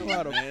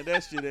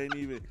 that shit ain't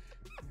even.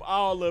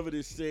 All of it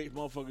is sex,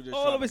 motherfucker. Just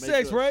All trying of to it's make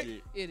sex, up right?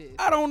 shit. It is.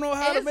 I don't know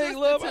how to It's make just the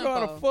love. I know how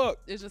to tempo. fuck.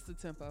 It's just the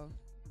tempo,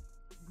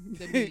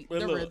 the beat, But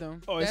the look,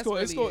 rhythm. Oh, it's That's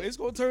going really it's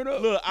gonna turn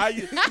up. Look,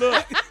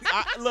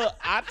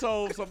 I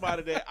told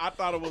somebody that I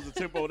thought it was a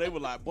tempo. They were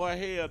like, "Boy,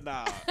 hell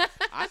nah."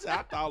 I said,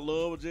 "I thought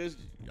love was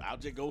I'll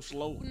just go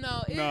slow."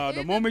 No, Nah,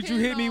 the moment you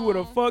hit me with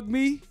a fuck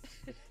me,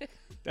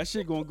 that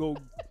shit gonna go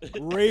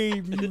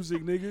rave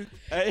music, nigga.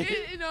 Hey,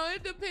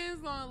 it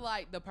depends on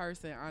like the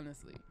person,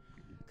 honestly.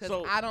 Cause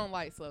So- I don't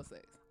like slow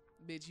sex.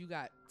 Bitch, you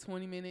got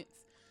 20 minutes.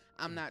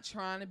 I'm not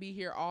trying to be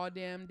here all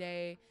damn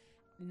day.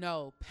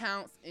 No,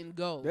 pounce and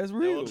go. That's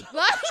real.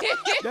 like,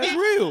 That's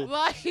real.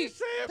 Like said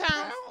pounce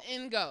pounce.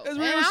 and go. That's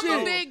and real I'm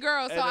shit. a big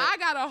girl, so And I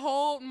gotta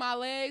hold my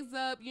legs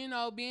up. Being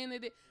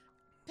in it,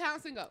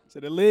 pounce and go. So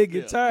the leg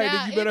get Yeah. tired, Now,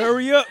 then you better it-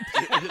 hurry up.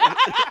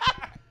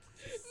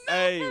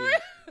 hey,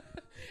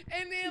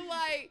 And then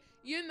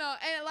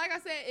and like I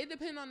said, it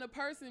depends on the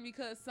person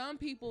because some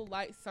people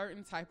like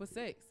certain type of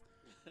sex.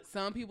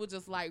 Some people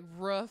just like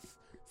rough,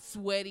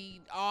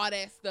 sweaty, all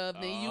that stuff.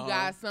 Then you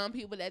got some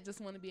people that just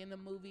want to be in the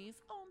movies.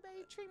 Oh,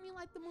 babe, treat me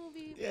like the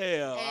movies.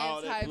 yeah, And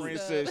all that type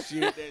princess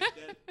stuff. shit.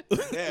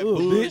 That Ugh,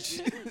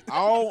 bullshit.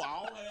 I don't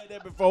had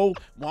that before.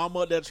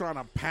 Mama there trying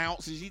to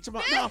pounce and she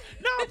talking about,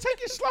 no,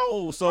 take it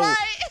slow. So Right.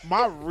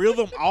 my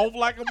rhythm off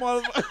like a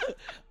motherfucker.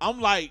 I'm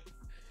like,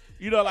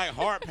 like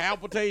heart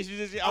palpitations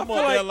and shit. I'm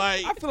up there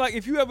like, I feel like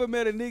if you ever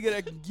met a nigga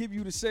that can give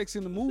you the sex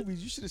in the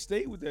movies, you should have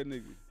stayed with that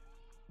nigga.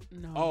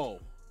 No. oh,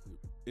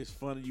 it's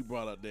funny you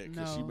brought up that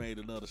because she No. made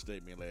another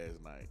statement last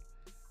night.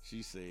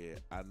 She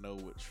said, I know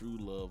what true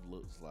love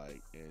looks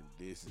like, and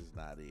this is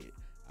not it.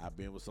 I've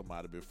been with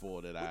somebody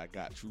before that I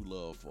got true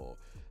love for.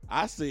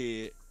 I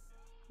said,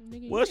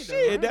 Nigga, you well, need to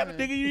shit, that the run.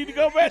 nigga you need to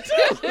go back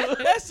to.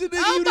 That's the nigga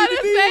I you was need about to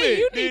to be say, with.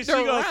 you Then need she to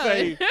gonna run.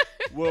 say,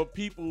 well,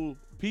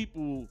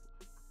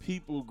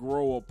 people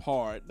grow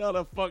apart. No,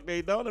 the fuck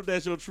they don't if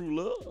that's your true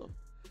love.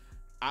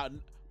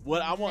 I'm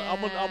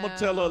gonna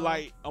tell her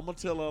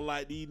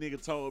like these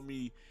niggas told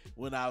me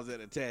when I was at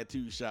a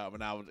tattoo shop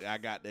and I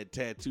got that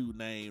tattoo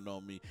named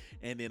on me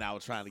and then I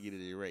was trying to get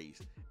it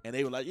erased. And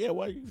they were like, yeah,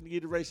 why you gonna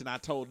get it erased? And I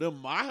told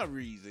them my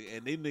reason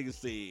and them niggas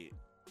said,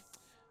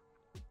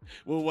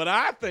 well, what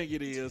I think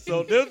it is.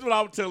 So that's what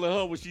I'm telling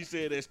her when she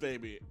said that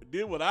statement.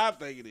 Then what I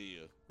think it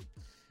is.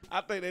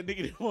 I think that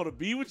nigga didn't want to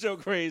be with your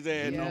crazy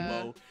ass no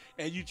Yeah. more.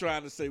 And you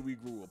trying to say we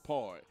grew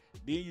apart.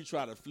 Then you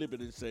try to flip it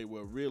and say,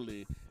 well,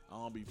 really, I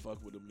don't be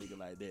fucking with them nigga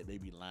like that. They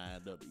be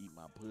lined up to eat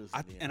my pussy.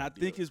 I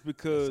think it's That's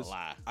because a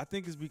lie. I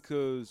think it's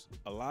because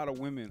a lot of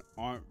women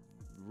aren't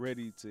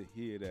ready to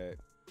hear that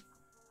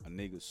a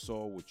nigga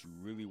saw what you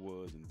really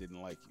was and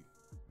didn't like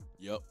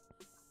you. Yep.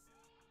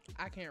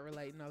 I can't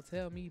relate. No,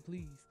 tell me,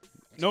 please.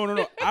 No,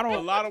 I don't. A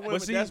lot of but women,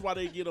 see, that's why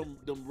they get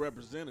them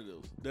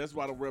representatives. That's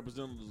why the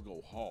representatives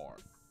go hard.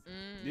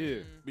 Yeah.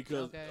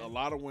 Because Okay. a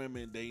lot of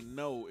women, they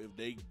know if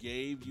they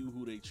gave you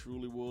who they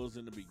truly was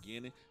in the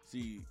beginning.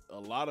 See, a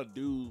lot of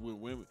dudes with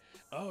women,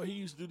 oh, he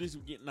used to do this.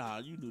 Nah,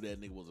 you knew that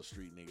nigga was a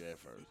street nigga at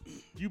first.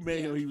 You met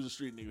him, he was a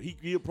street nigga.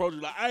 He approached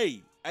you like,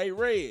 hey,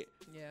 Red.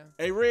 Yeah.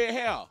 Hey, Red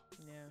hair.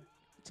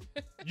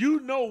 Yeah. You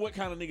know what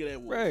kind of nigga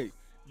that was. right.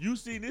 You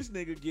see this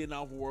nigga getting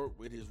off work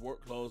with his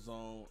work clothes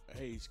on.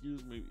 Hey,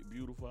 excuse me,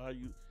 beautiful, how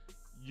you?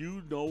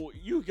 You know,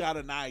 you got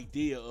an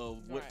idea of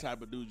what Right.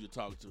 type of dude you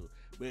talk to.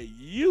 But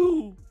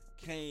you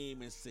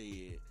came and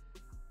said,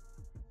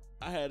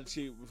 I had a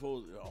chick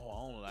before, I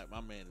don't like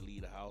my man to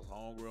leave the house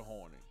hungry or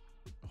horny.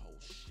 Oh,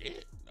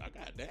 shit, I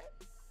got that.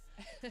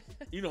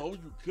 You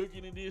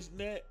cooking and this and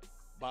that.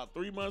 About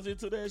 3 months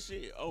into that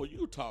shit, oh,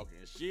 you talking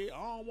shit.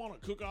 I don't want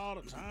to cook all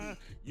the time.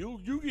 You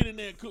get in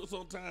there and cook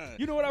sometimes.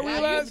 You know what I Now you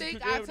realized?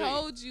 think I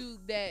told you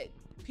that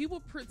people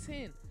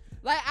pretend.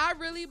 Like, I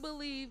really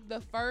believe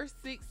the first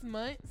 6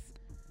 months,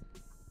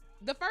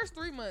 the first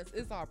 3 months,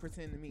 it's all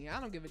pretend to me.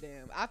 I don't give a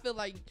damn. I feel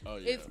like, Oh,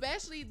 yeah.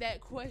 especially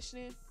that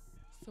question,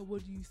 so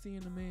what do you see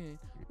in a man?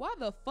 Why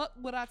the fuck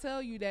would I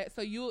tell you that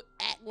so you'll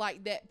act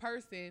like that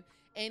person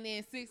and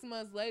then 6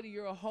 months later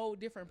you're a whole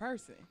different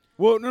person?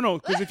 Well, no,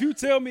 because if you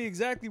tell me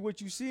exactly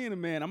what you see in a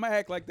man, I'm gonna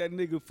act like that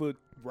nigga for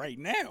right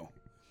now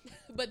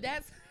But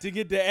that's to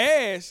get the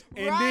ass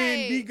and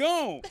then be Right.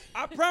 gone.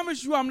 I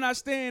promise you, I'm not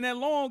staying that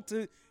long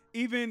to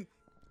even.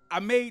 I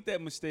made that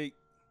mistake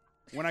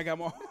when I got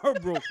my heart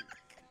broken,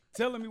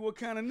 telling me what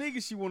kind of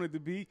nigga she wanted to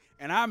be,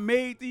 and I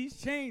made these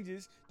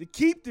changes to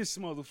keep this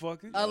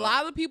motherfucker. a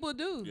lot of people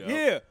do. Yeah.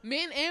 Yeah.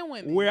 Men and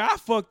women. Where I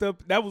fucked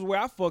up, that was where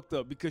I fucked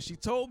up because she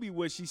told me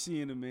what she see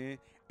in a man,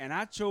 and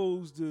I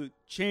chose to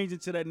change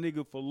into that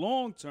nigga for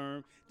long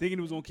term, thinking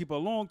it was gonna keep her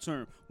long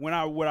term. What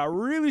I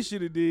really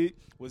should have did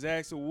was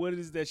ask her what it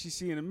is that she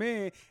see in a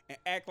man and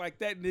act like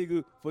that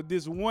nigga for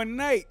this one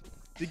night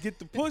to get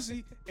the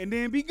pussy and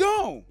then be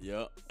gone.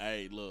 Yep.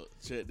 Hey, look,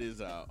 check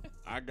this out.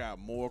 I got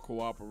more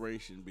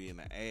cooperation being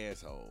an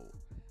asshole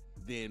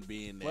than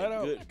being that Flat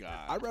out. good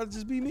guy. I'd rather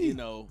just be me. You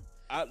know,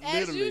 I As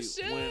you literally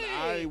should. when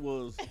I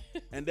was,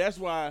 and that's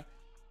why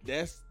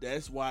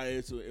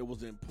it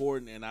was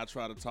important, and I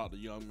try to talk to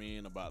young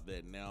men about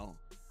that now,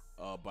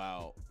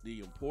 about the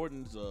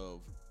importance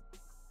of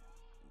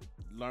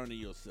learning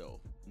yourself,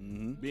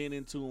 Mm-hmm. being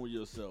in tune with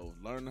yourself,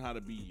 learning how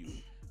to be you.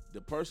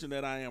 The person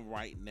that I am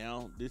right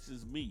now, this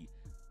is me.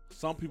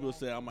 Some people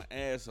say I'm an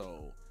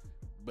asshole,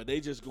 but they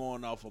just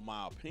going off of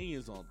my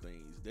opinions on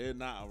things. They're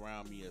not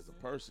around me as a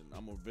person.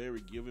 I'm a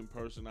very giving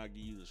person. I give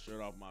you the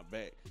shirt off my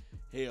back.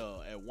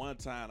 Hell, at one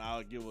time,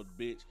 I'll give a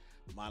bitch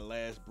my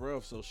last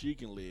breath so she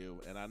can live,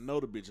 and I know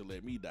the bitch will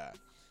let me die.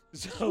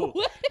 So,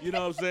 you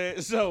know what I'm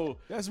saying? So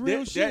That's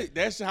real shit.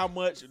 That's how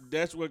much,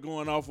 that's what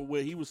going off of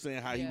what he was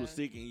saying, how he was Yeah.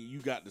 sick, and you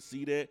got to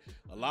see that.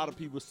 A lot of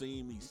people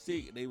seen me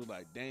sick, and they was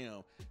like,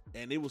 damn.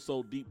 And it was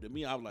so deep to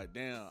me, I was like,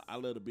 damn, I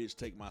let a bitch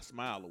take my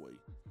smile away.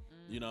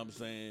 You know what I'm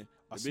saying?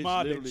 A The bitch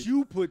smile that literally-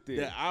 you put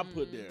there. that I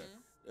put there.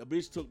 A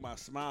bitch took my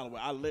smile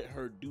away. I let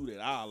her do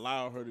that. I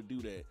allowed her to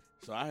do that.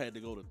 So I had to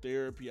go to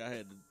therapy. I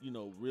had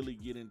to, really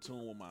get in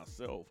tune with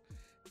myself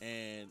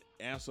and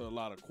answer a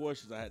lot of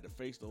questions. I had to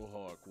face those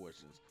hard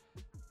questions.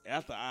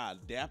 After I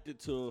adapted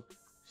to,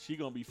 she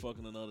gonna be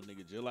fucking another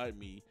nigga just like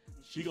me.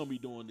 She gonna be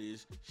doing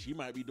this. She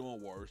might be doing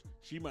worse.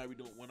 She might be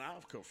doing. When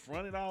I've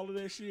confronted all of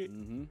that shit,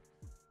 Mm-hmm.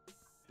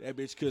 that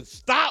bitch couldn't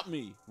stop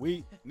me.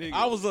 Nigga,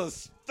 I was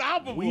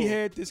unstoppable. we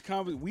had this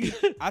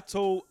conversation. I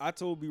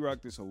told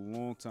B-Rock this a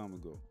long time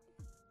ago,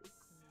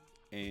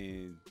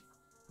 and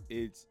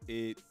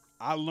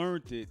I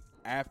learned it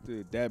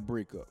after that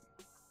breakup.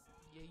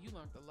 Yeah, you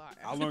learned a lot.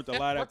 I learned a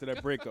lot after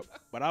that breakup,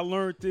 but I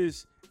learned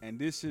this, and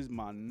this is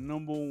my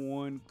number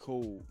one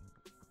code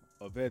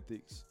of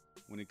ethics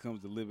when it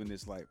comes to living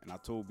this life. And I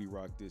told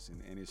B-Rock this,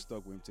 and it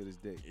stuck with him to this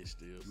day. It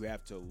still You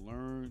have to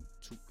learn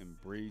to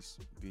embrace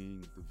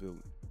being the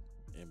villain.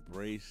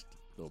 embraced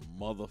the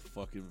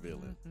motherfucking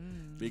villain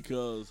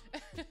because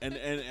and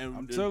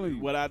I'm telling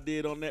you. what I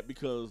did on that,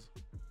 because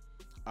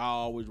I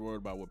always worried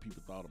about what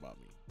people thought about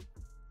me,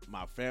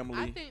 my family.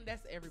 I think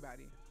that's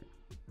everybody.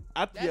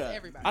 That's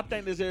everybody. I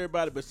think that's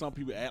everybody, but some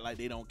people act like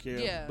they don't care.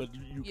 Yeah. But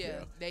you Yeah,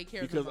 care. they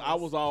care Because the I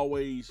most. was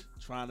always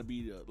trying to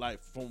be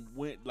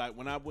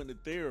when I went to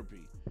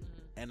therapy,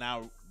 and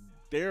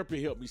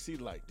therapy helped me see,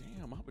 like,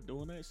 damn, I've been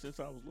doing that since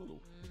I was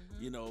little.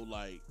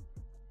 Like,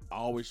 I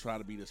always try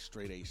to be the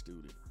straight A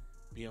student,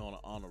 be on an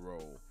honor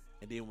roll,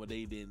 and then when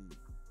they didn't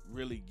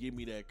really give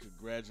me that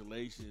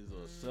congratulations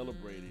or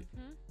celebrate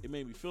it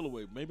made me feel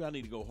away. Maybe I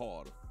need to go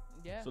harder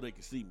Yeah. so they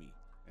can see me.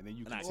 And then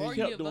you And I continue. Or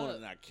kept give doing up. it,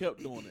 and I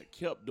kept doing it,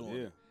 kept doing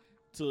Yeah. it.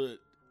 To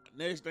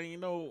next thing you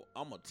know,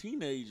 I'm a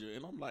teenager,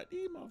 and I'm like,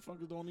 these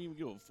motherfuckers don't even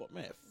give a fuck.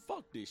 Man,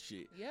 fuck this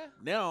shit. Yeah.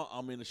 Now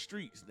I'm in the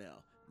streets now.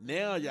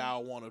 Now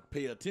y'all want to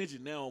pay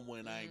attention now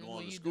when I ain't going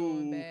When to you school.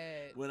 doing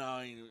bad. When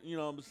I ain't, you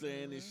know what I'm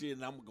saying, and shit,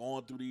 and I'm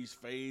going through these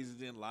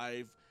phases in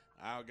life.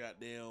 I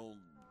goddamn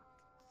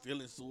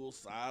feeling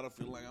suicidal,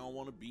 feeling like I don't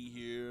want to be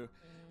here.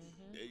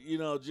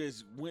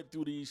 Just went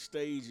through these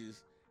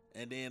stages,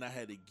 and then I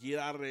had to get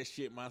out of that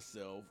shit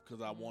myself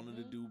because I wanted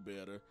to do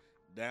better,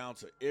 down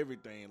to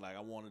everything. Like,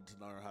 I wanted to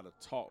learn how to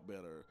talk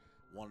better,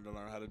 wanted to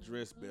learn how to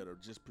dress better,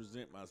 just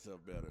present myself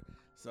better.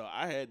 So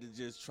I had to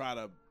just try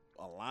to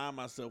align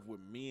myself with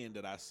men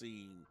that I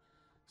seen.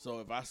 So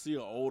if I see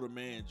an older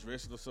man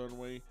dressing a certain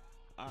way,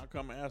 I'll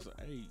come and ask him,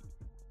 hey,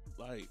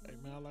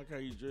 man, I like how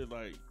you dress.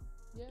 Like,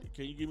 Yeah.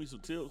 can you give me some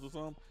tips or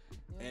something?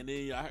 Yeah. And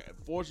then,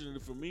 fortunately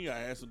for me, I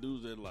had some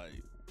dudes that like,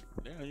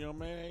 damn, young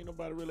man, ain't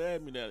nobody really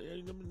asked me that.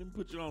 Hey, let me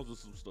put you on to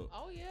some stuff.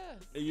 Oh yeah.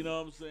 And you know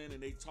what I'm saying?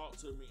 And they talked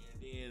to me,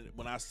 and then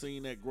when I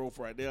seen that growth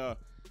right there,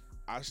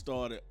 I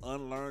started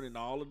unlearning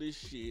all of this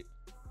shit,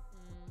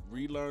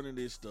 relearning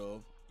this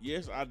stuff.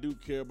 Yes, I do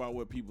care about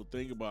what people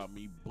think about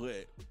me,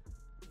 but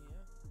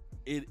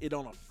it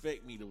don't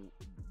affect me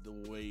the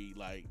way,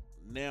 like,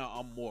 now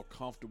I'm more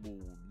comfortable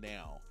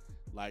now.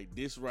 Like,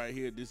 this right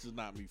here, this is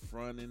not me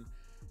fronting.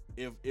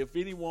 If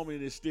any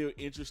woman is still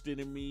interested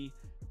in me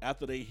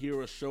after they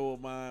hear a show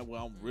of mine where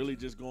I'm really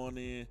just going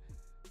in,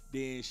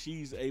 then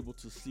she's able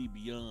to see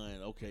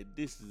beyond, okay,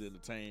 this is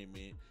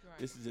entertainment. Right.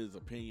 This is his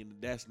opinion.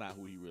 That's not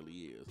who he really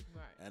is.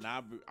 Right. And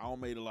I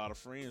made a lot of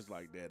friends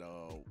like that.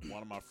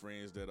 One of my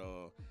friends that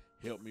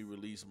helped me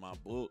release my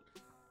book,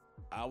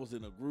 I was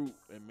in a group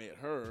and met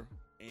her,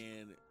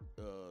 and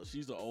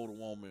she's an older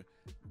woman,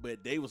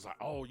 but they was like,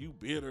 oh, you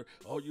bitter,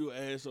 oh, you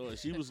asshole. And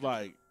she was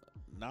like,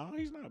 no,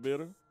 he's not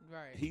bitter.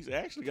 Right. He's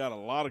actually got a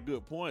lot of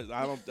good points.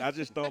 I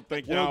just don't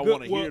think y'all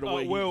want to hear the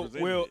way he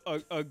presented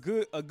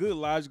it. a good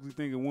logically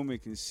thinking woman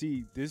can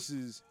see this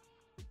is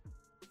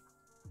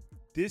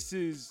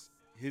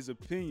his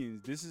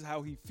opinions. This is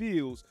how he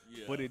feels,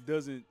 Yeah. but it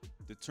doesn't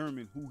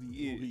determine who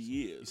he is. Who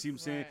he is. You see what I'm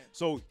saying? Right.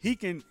 So he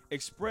can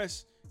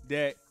express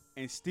that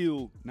and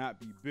still not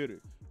be bitter.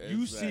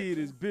 You see it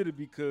Exactly. as bitter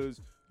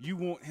because you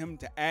want him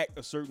to act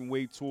a certain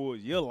way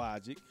towards your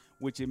logic,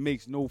 which it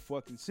makes no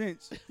fucking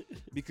sense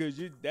because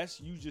you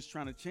just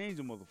trying to change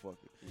a motherfucker.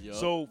 Yup.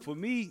 So for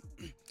me,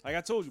 like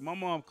I told you, my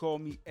mom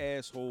called me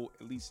asshole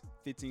at least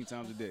 15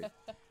 times a day.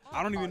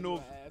 I don't even know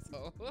if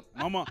Asshole.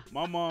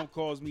 my mom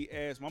calls me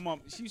ass. My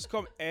mom, she used to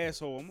call me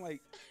asshole. I'm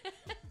like,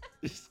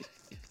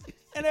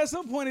 and at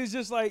some point it's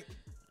just like,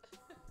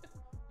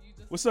 You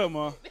just what's up,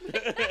 ma?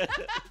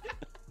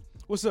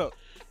 What's up?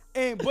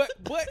 And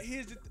but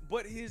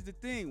here's the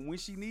thing. When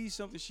she needs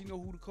something, she know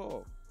who to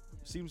call.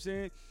 See what I'm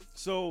saying?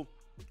 So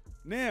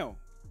now,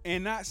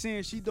 and not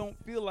saying she don't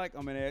feel like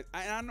I'm an ass.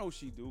 I know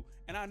she do,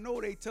 and I know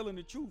they telling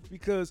the truth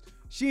because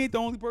she ain't the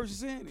only person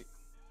saying it.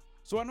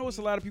 So I know it's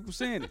a lot of people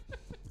saying it.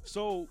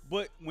 So,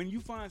 but when you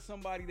find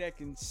somebody that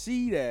can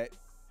see that,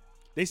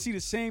 they see the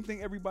same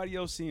thing everybody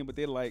else seeing, but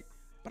they're like,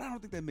 but I don't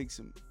think that makes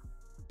him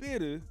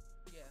bitter.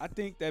 Yeah. I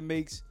think that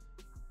makes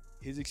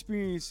his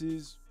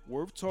experiences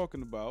worth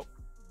talking about.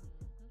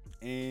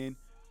 And,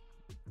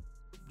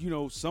 you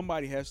know,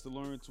 somebody has to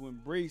learn to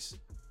embrace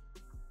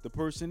the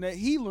person that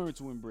he learned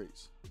to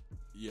embrace.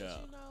 Yeah.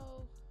 But you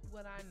know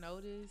what I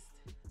noticed,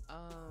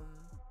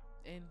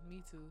 and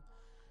me too,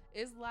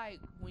 it's like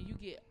when you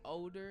get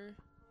older,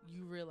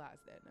 you realize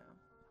that now.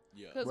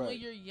 Yeah. Because Right, when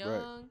you're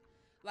young,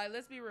 like,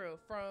 let's be real,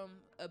 from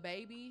a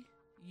baby,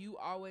 you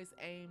always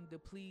aim to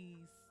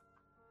please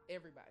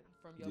everybody.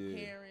 From your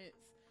Yeah. parents,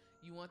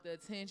 you want the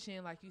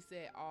attention, like you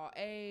said, all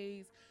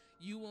A's,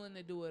 you willing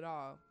to do it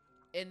all.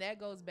 And that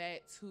goes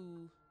back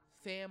to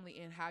family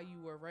and how you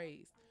were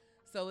raised.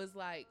 So it's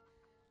like,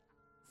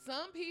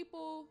 some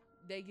people,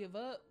 they give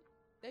up.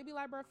 They be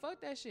like, bro, fuck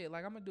that shit.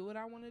 Like, I'm going to do what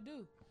I want to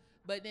do.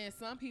 But then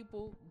some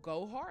people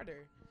go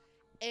harder.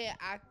 And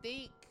I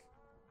think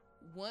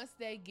once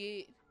they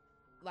get,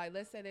 like,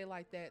 let's say they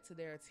like that till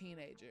they're a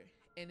teenager.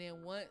 And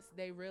then once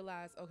they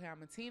realize, okay,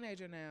 I'm a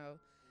teenager now,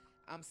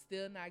 I'm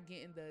still not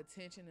getting the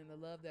attention and the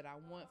love that I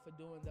want for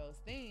doing those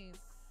things.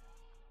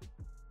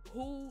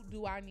 Who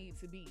do I need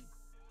to be?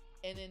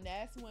 And then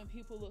that's when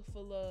people look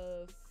for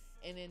love.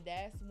 And then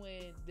that's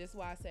when, this is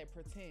why I said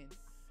pretend.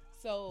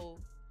 So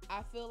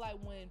I feel like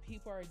when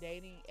people are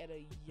dating at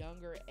a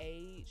younger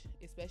age,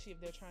 especially if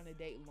they're trying to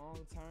date long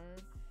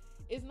term,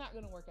 it's not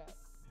going to work out.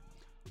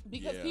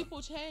 Because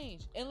people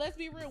change. And let's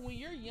be real, when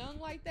you're young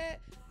like that,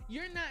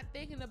 you're not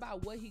thinking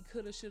about what he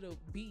coulda, shoulda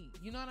be.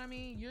 You know what I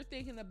mean? You're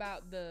thinking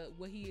about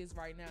what he is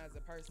right now as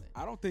a person.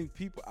 I don't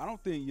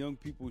think young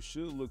people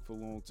should look for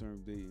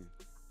long-term dating.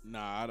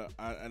 Nah,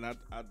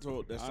 I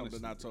told that's Honestly.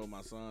 something I told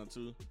my son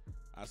too.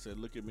 I said,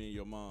 look at me and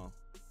your mom.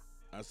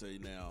 I say,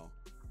 now,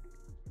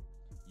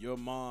 your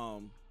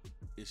mom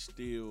is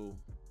still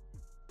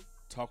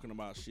talking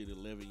about shit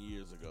 11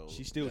 years ago.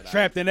 She's still that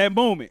trapped in that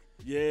moment.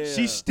 Yeah.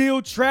 She's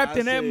still trapped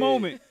in that said,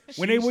 moment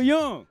when they she's- were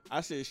young.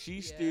 I said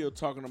she's Yeah. still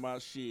talking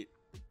about shit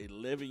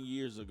 11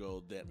 years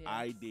ago that Yeah.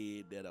 I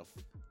did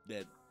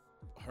that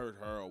hurt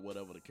her or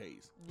whatever the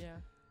case. Yeah.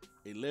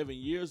 11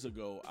 years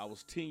ago, I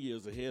was 10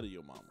 years ahead of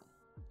your mama.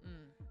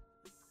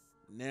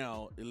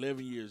 Now,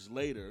 11 years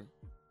later,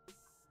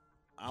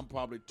 I'm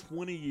probably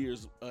 20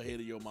 years ahead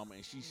of your mama,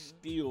 and she's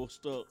still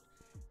stuck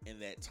in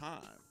that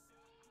time.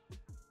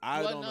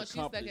 Well, no, she's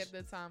stuck at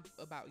the time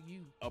about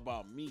you.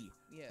 about me.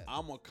 Yeah.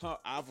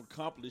 I've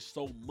accomplished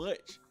so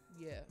much,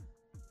 Yeah.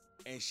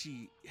 and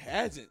she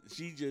hasn't.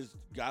 She just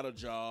got a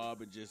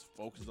job and just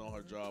focused on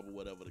her job or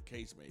whatever the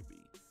case may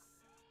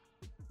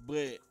be.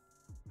 But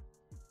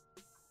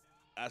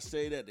I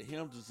say that to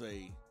him to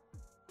say,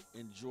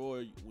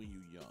 enjoy when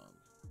you're young.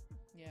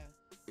 Yeah.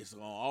 It's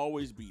gonna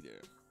always be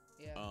there.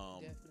 Yeah.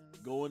 Definitely.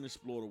 Go and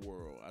explore the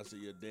world. I say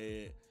your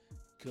dad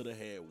could have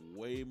had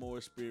way more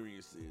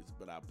experiences,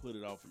 but I put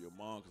it off of your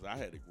mom because I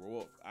had to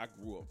grow up. I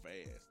grew up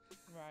fast.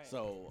 Right.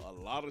 So a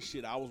lot of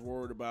shit I was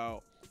worried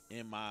about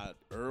in my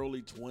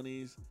early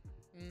 20s,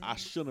 I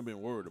shouldn't have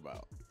been worried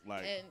about.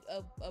 Like,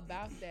 and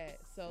about that,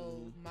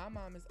 so my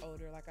mom is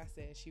older. Like I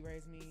said, she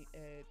raised me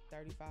at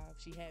 35.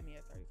 She had me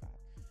at 35.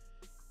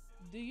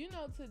 Do you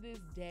know to this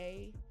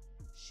day,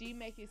 she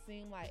make it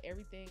seem like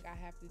everything I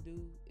have to do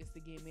is to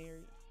get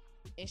married?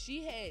 And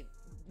she had,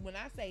 when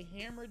I say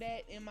hammered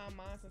that in my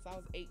mind since I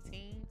was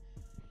 18,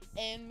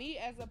 and me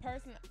as a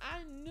person,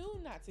 I knew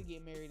not to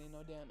get married in no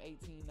damn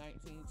 18,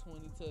 19,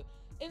 20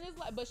 and it's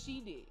like, but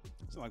she did.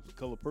 It's like the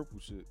Color Purple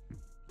shit.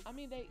 I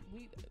mean, they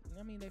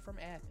from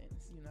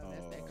Athens, you know,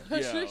 that's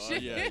that yeah, country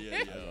shit.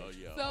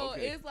 yeah. So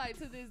Okay. it's like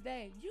to this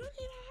day, you need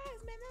a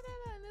husband,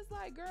 and it's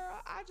like,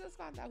 girl, I just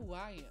found out who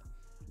I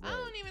am. I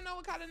don't even know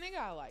what kind of nigga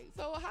I like.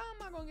 So how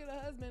am I gonna get a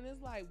husband?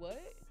 It's like,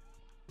 what?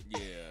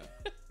 Yeah,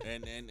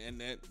 and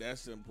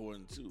that's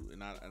important too.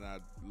 And I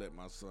let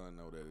my son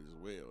know that as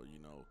well,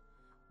 you know.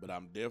 But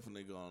I'm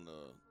definitely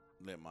gonna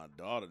let my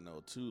daughter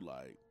know too.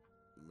 Like,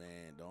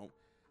 man,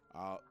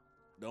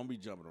 don't be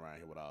jumping around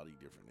here with all these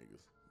different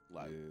niggas.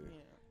 Like, Yeah.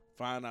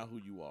 find out who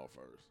you are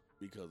first,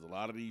 because a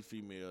lot of these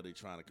females, they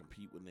trying to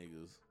compete with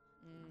niggas.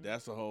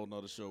 That's a whole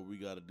nother show we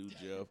got to do,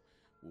 Jeff,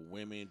 with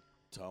women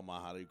talking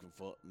about how they can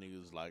fuck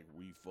niggas like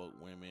we fuck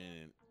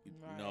women,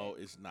 and no,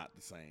 it's not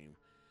the same.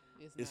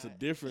 It's a not.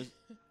 difference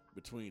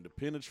between the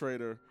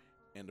penetrator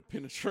and the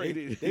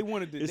penetrated. They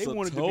wanted It's to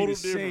a be total the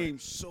same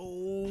difference. so bad.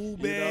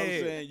 You know what I'm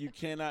saying? You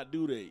cannot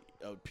do that.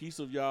 A piece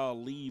of y'all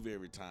leave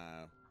every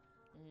time,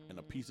 and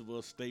a piece of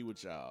us stay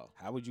with y'all.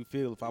 How would you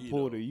feel if I You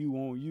pulled know. a you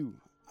on you?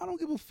 I don't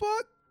give a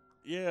fuck.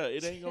 Yeah,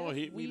 it ain't gonna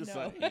hit me We the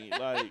know. same.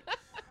 Like,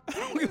 I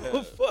don't give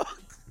a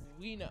fuck.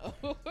 We know.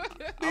 Bitch,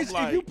 if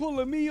like, you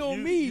pulling me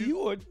on me, you-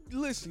 you are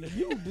listen.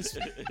 You,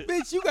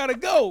 bitch, you gotta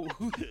go.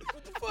 What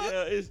the fuck?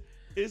 yeah,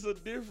 It's a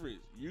difference.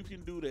 You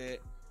can do that.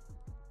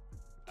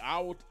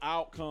 Our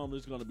outcome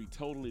is going to be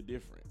totally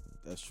different.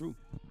 That's true.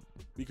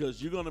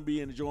 Because you're going to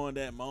be enjoying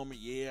that moment.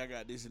 Yeah, I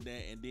got this and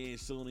that. And then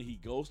soon as he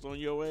ghosts on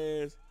your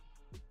ass.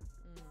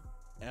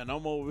 And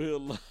I'm over here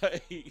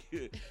like,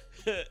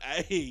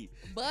 hey.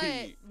 But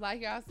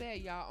like y'all said,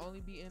 y'all only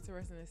be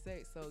interested in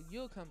sex, so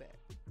you'll come back.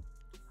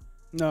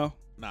 No.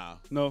 Nah.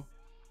 No.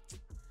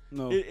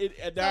 So if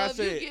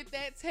you get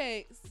that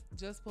text,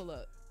 just pull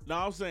up. No,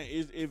 I'm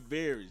saying it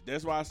varies.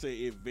 That's why I say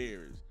it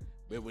varies.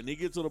 But when it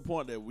gets to the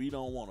point that we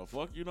don't want to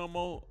fuck you no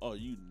more, oh,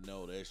 you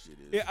know that shit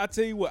is. Yeah, I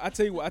tell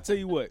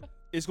you what.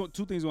 It's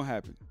two things gonna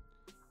happen.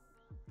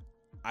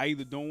 I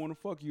either don't want to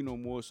fuck you no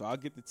more, so I'll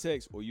get the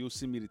text, or you'll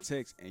send me the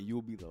text, and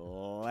you'll be the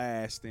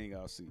last thing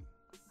I'll see.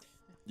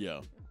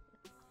 Yeah.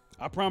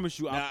 I promise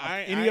you. Now,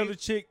 any other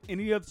chick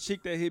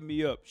that hit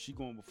me up, she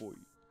going before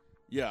you.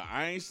 Yeah,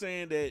 I ain't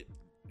saying that,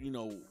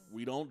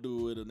 we don't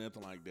do it or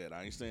nothing like that.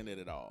 I ain't saying that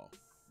at all.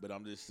 But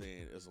I'm just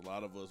saying, there's a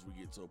lot of us, we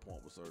get to a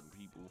point with certain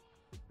people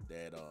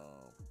that,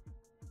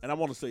 and I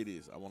want to say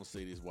this.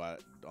 Why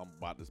I'm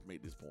about to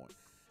make this point.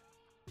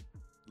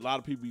 A lot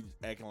of people be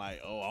acting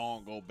like, oh, I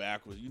don't go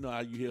backwards. You know how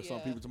you hear some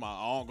people talking about,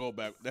 I don't go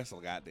back. That's a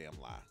goddamn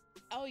lie.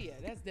 Oh yeah,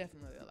 that's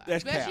definitely a lie.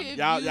 That's especially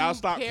cap. if y'all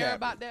stop care capping.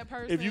 about that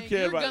person. If you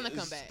care you're about, gonna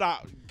come back.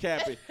 Stop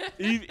capping.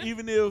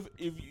 Even if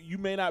you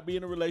may not be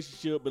in a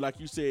relationship, but like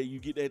you said, you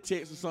get that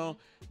text or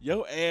something,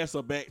 your ass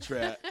will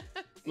backtrack.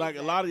 Like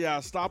a lot of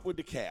y'all, stop with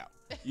the cap.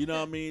 You know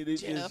what I mean?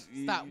 Jeff,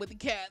 stop with the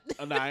cap.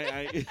 No,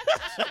 I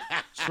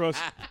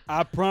Trust.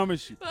 I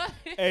promise you.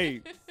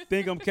 Hey,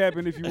 think I'm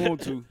capping if you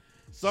want to.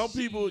 Some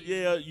people,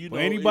 yeah, For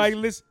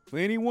anybody for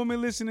any woman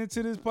listening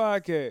to this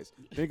podcast,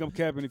 think I'm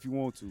capping if you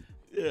want to.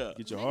 Yeah.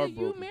 Get your heart You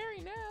broken.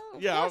 married now.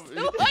 Yeah.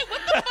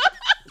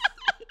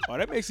 Oh,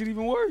 that makes it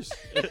even worse.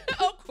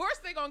 Of course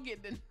they gonna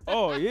get the.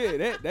 Oh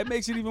yeah, that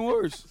makes it even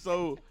worse.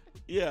 So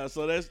yeah,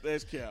 so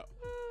that's cap.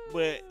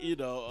 But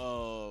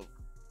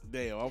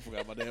damn, I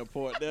forgot my damn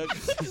point there.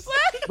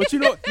 But you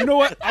know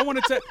what? I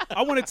want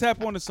to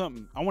tap onto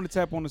something. I want to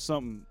tap onto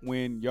something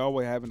when y'all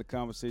were having a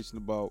conversation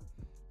about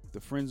the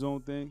friend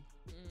zone thing.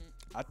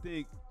 I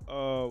think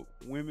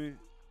women.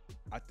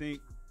 I think.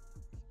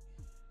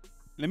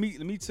 Let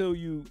me tell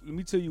you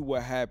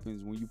what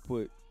happens when you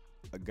put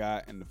a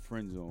guy in the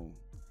friend zone,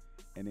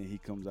 and then he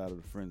comes out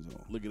of the friend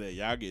zone. Look at that,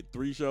 y'all get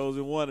 3 shows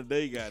in one a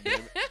day, goddamn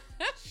it.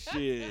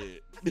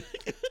 Shit.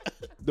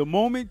 The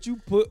moment you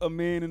put a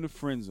man in the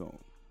friend zone,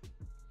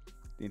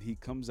 then he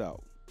comes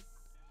out.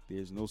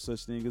 There's no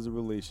such thing as a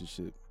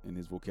relationship in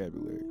his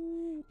vocabulary.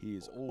 He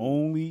is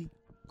only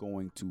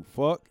going to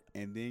fuck,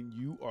 and then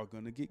you are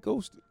gonna get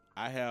ghosted.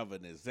 I have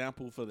an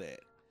example for that.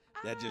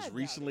 That just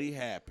recently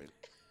happened.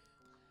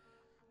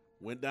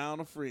 Went down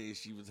a friend.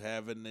 She was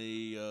having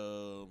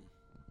a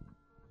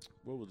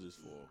what was this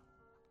for?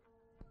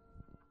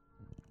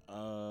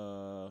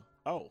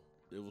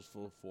 It was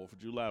for 4th of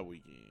July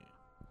weekend.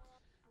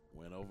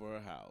 Went over her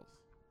house.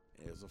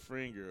 There's a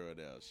friend girl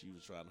there. She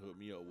was trying to hook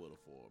me up with her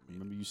for a minute.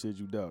 Remember you said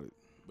you doubted.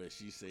 But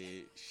she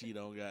said she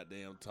don't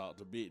goddamn talk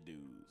to big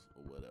dudes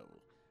or whatever.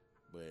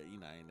 But,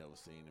 I ain't never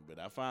seen him. But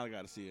I finally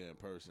got to see her in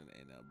person.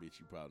 And, bitch,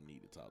 you probably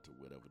need to talk to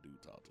whatever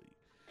dude talk to you.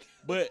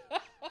 But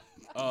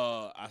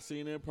I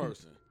seen her in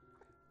person.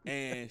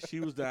 And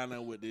she was down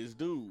there with this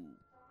dude.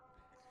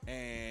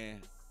 And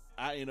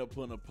I ended up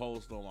putting a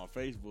post on my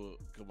Facebook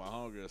because my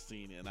homegirl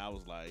seen it. And I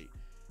was like,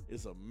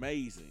 it's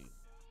amazing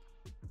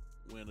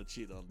when a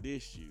chick done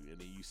dish you. And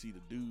then you see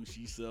the dude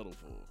she settled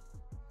for.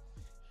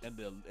 And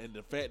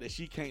the fact that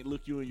she can't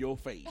look you in your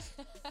face.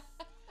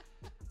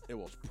 It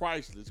was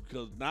priceless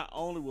because not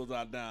only was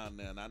I down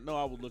there and I know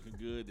I was looking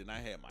good, and I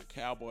had my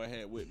cowboy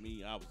hat with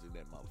me. I was in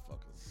that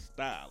motherfucker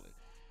styling.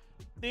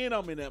 Then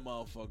I'm in that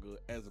motherfucker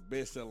as a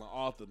best-selling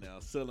author now,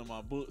 selling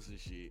my books and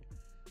shit.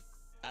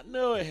 I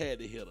know it had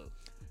to hit her.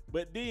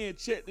 But then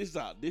check this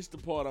out. This is the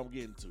part I'm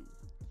getting to.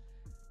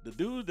 The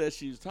dude that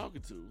she was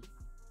talking to,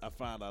 I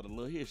found out a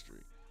little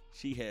history.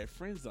 She had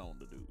friends on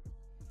the dude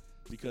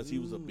because he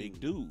was a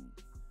big dude.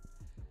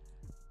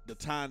 The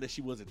time that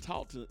she wasn't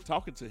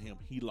talking to him,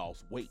 he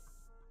lost weight.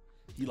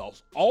 He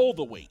lost all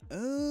the weight.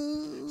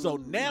 So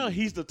now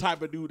he's the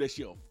type of dude that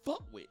she'll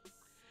fuck with.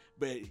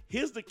 But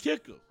here's the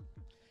kicker.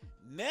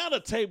 Now the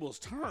tables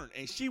turned,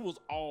 and she was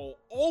all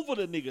over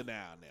the nigga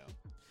now.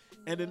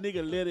 And the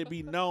nigga let it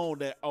be known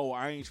that,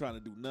 I ain't trying to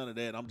do none of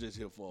that. I'm just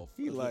here for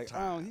a good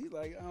time.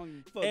 I don't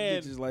even fuck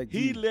and bitches like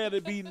he you. let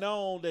it be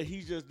known that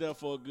he's just there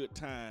for a good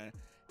time.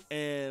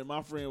 And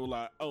my friend was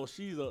like,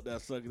 she's up there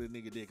sucking the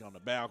nigga dick on the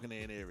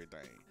balcony and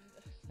everything.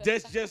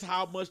 That's just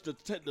how much the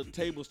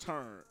tables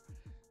turn.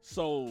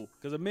 So,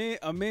 cause a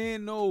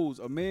man knows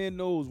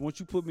once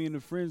you put me in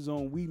the friend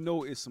zone, we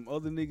know it's some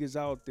other niggas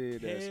out there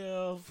that's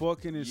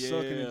fucking and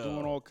sucking and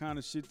doing all kind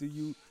of shit to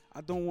you.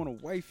 I don't want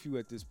to wife you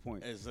at this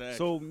point. Exactly.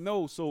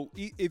 So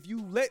if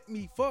you let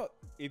me fuck,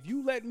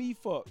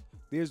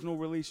 there's no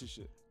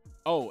relationship.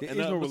 Oh, There and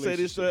is I'm no gonna say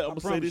this. relationship. I'm I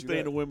gonna say promise this you thing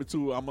that. to women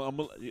too. Vaughn, I'm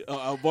gonna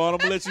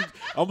let you.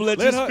 I'm gonna let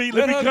you Let her- speak. let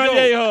Let me her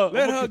Kanye go. her.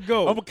 Let her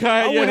go. I'm gonna Kanye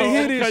I wanna her.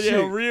 hear I'm this Kanye her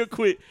shit. real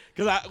quick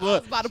because I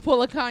was about to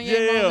pull a Kanye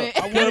Yeah, moment.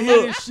 I want to Look.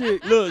 hear this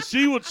shit. Look,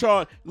 she was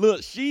trying.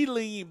 Look, she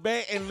leaned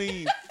back and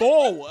leaned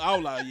forward. I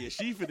was like, yeah,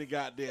 she finna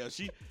goddamn.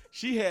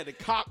 She had to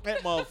cock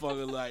that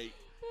motherfucker like.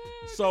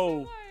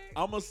 So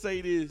I'm gonna say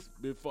this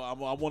before. I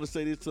want to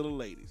say this to the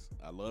ladies.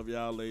 I love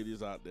y'all,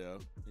 ladies out there.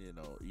 You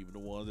know, even the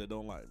ones that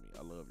don't like me.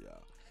 I love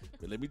y'all.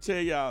 But let me tell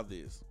y'all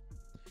this: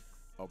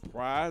 a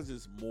prize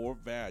is more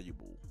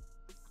valuable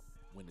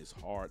when it's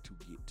hard to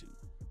get to.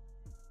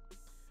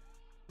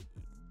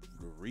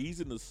 The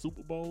reason the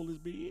Super Bowl is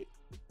big,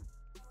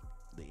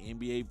 the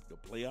NBA, the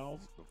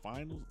playoffs, the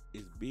finals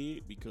is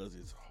big because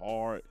it's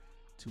hard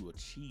to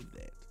achieve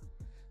that.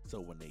 So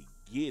when they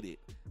get it,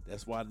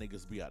 that's why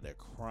niggas be out there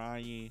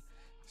crying,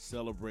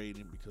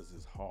 celebrating because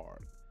it's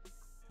hard.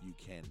 You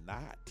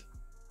cannot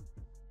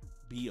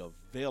be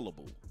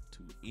available to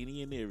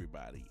any and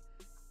everybody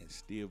and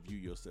still view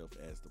yourself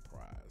as the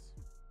prize.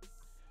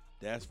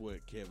 That's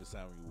what Kevin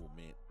Samuel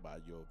meant by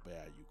your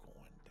value going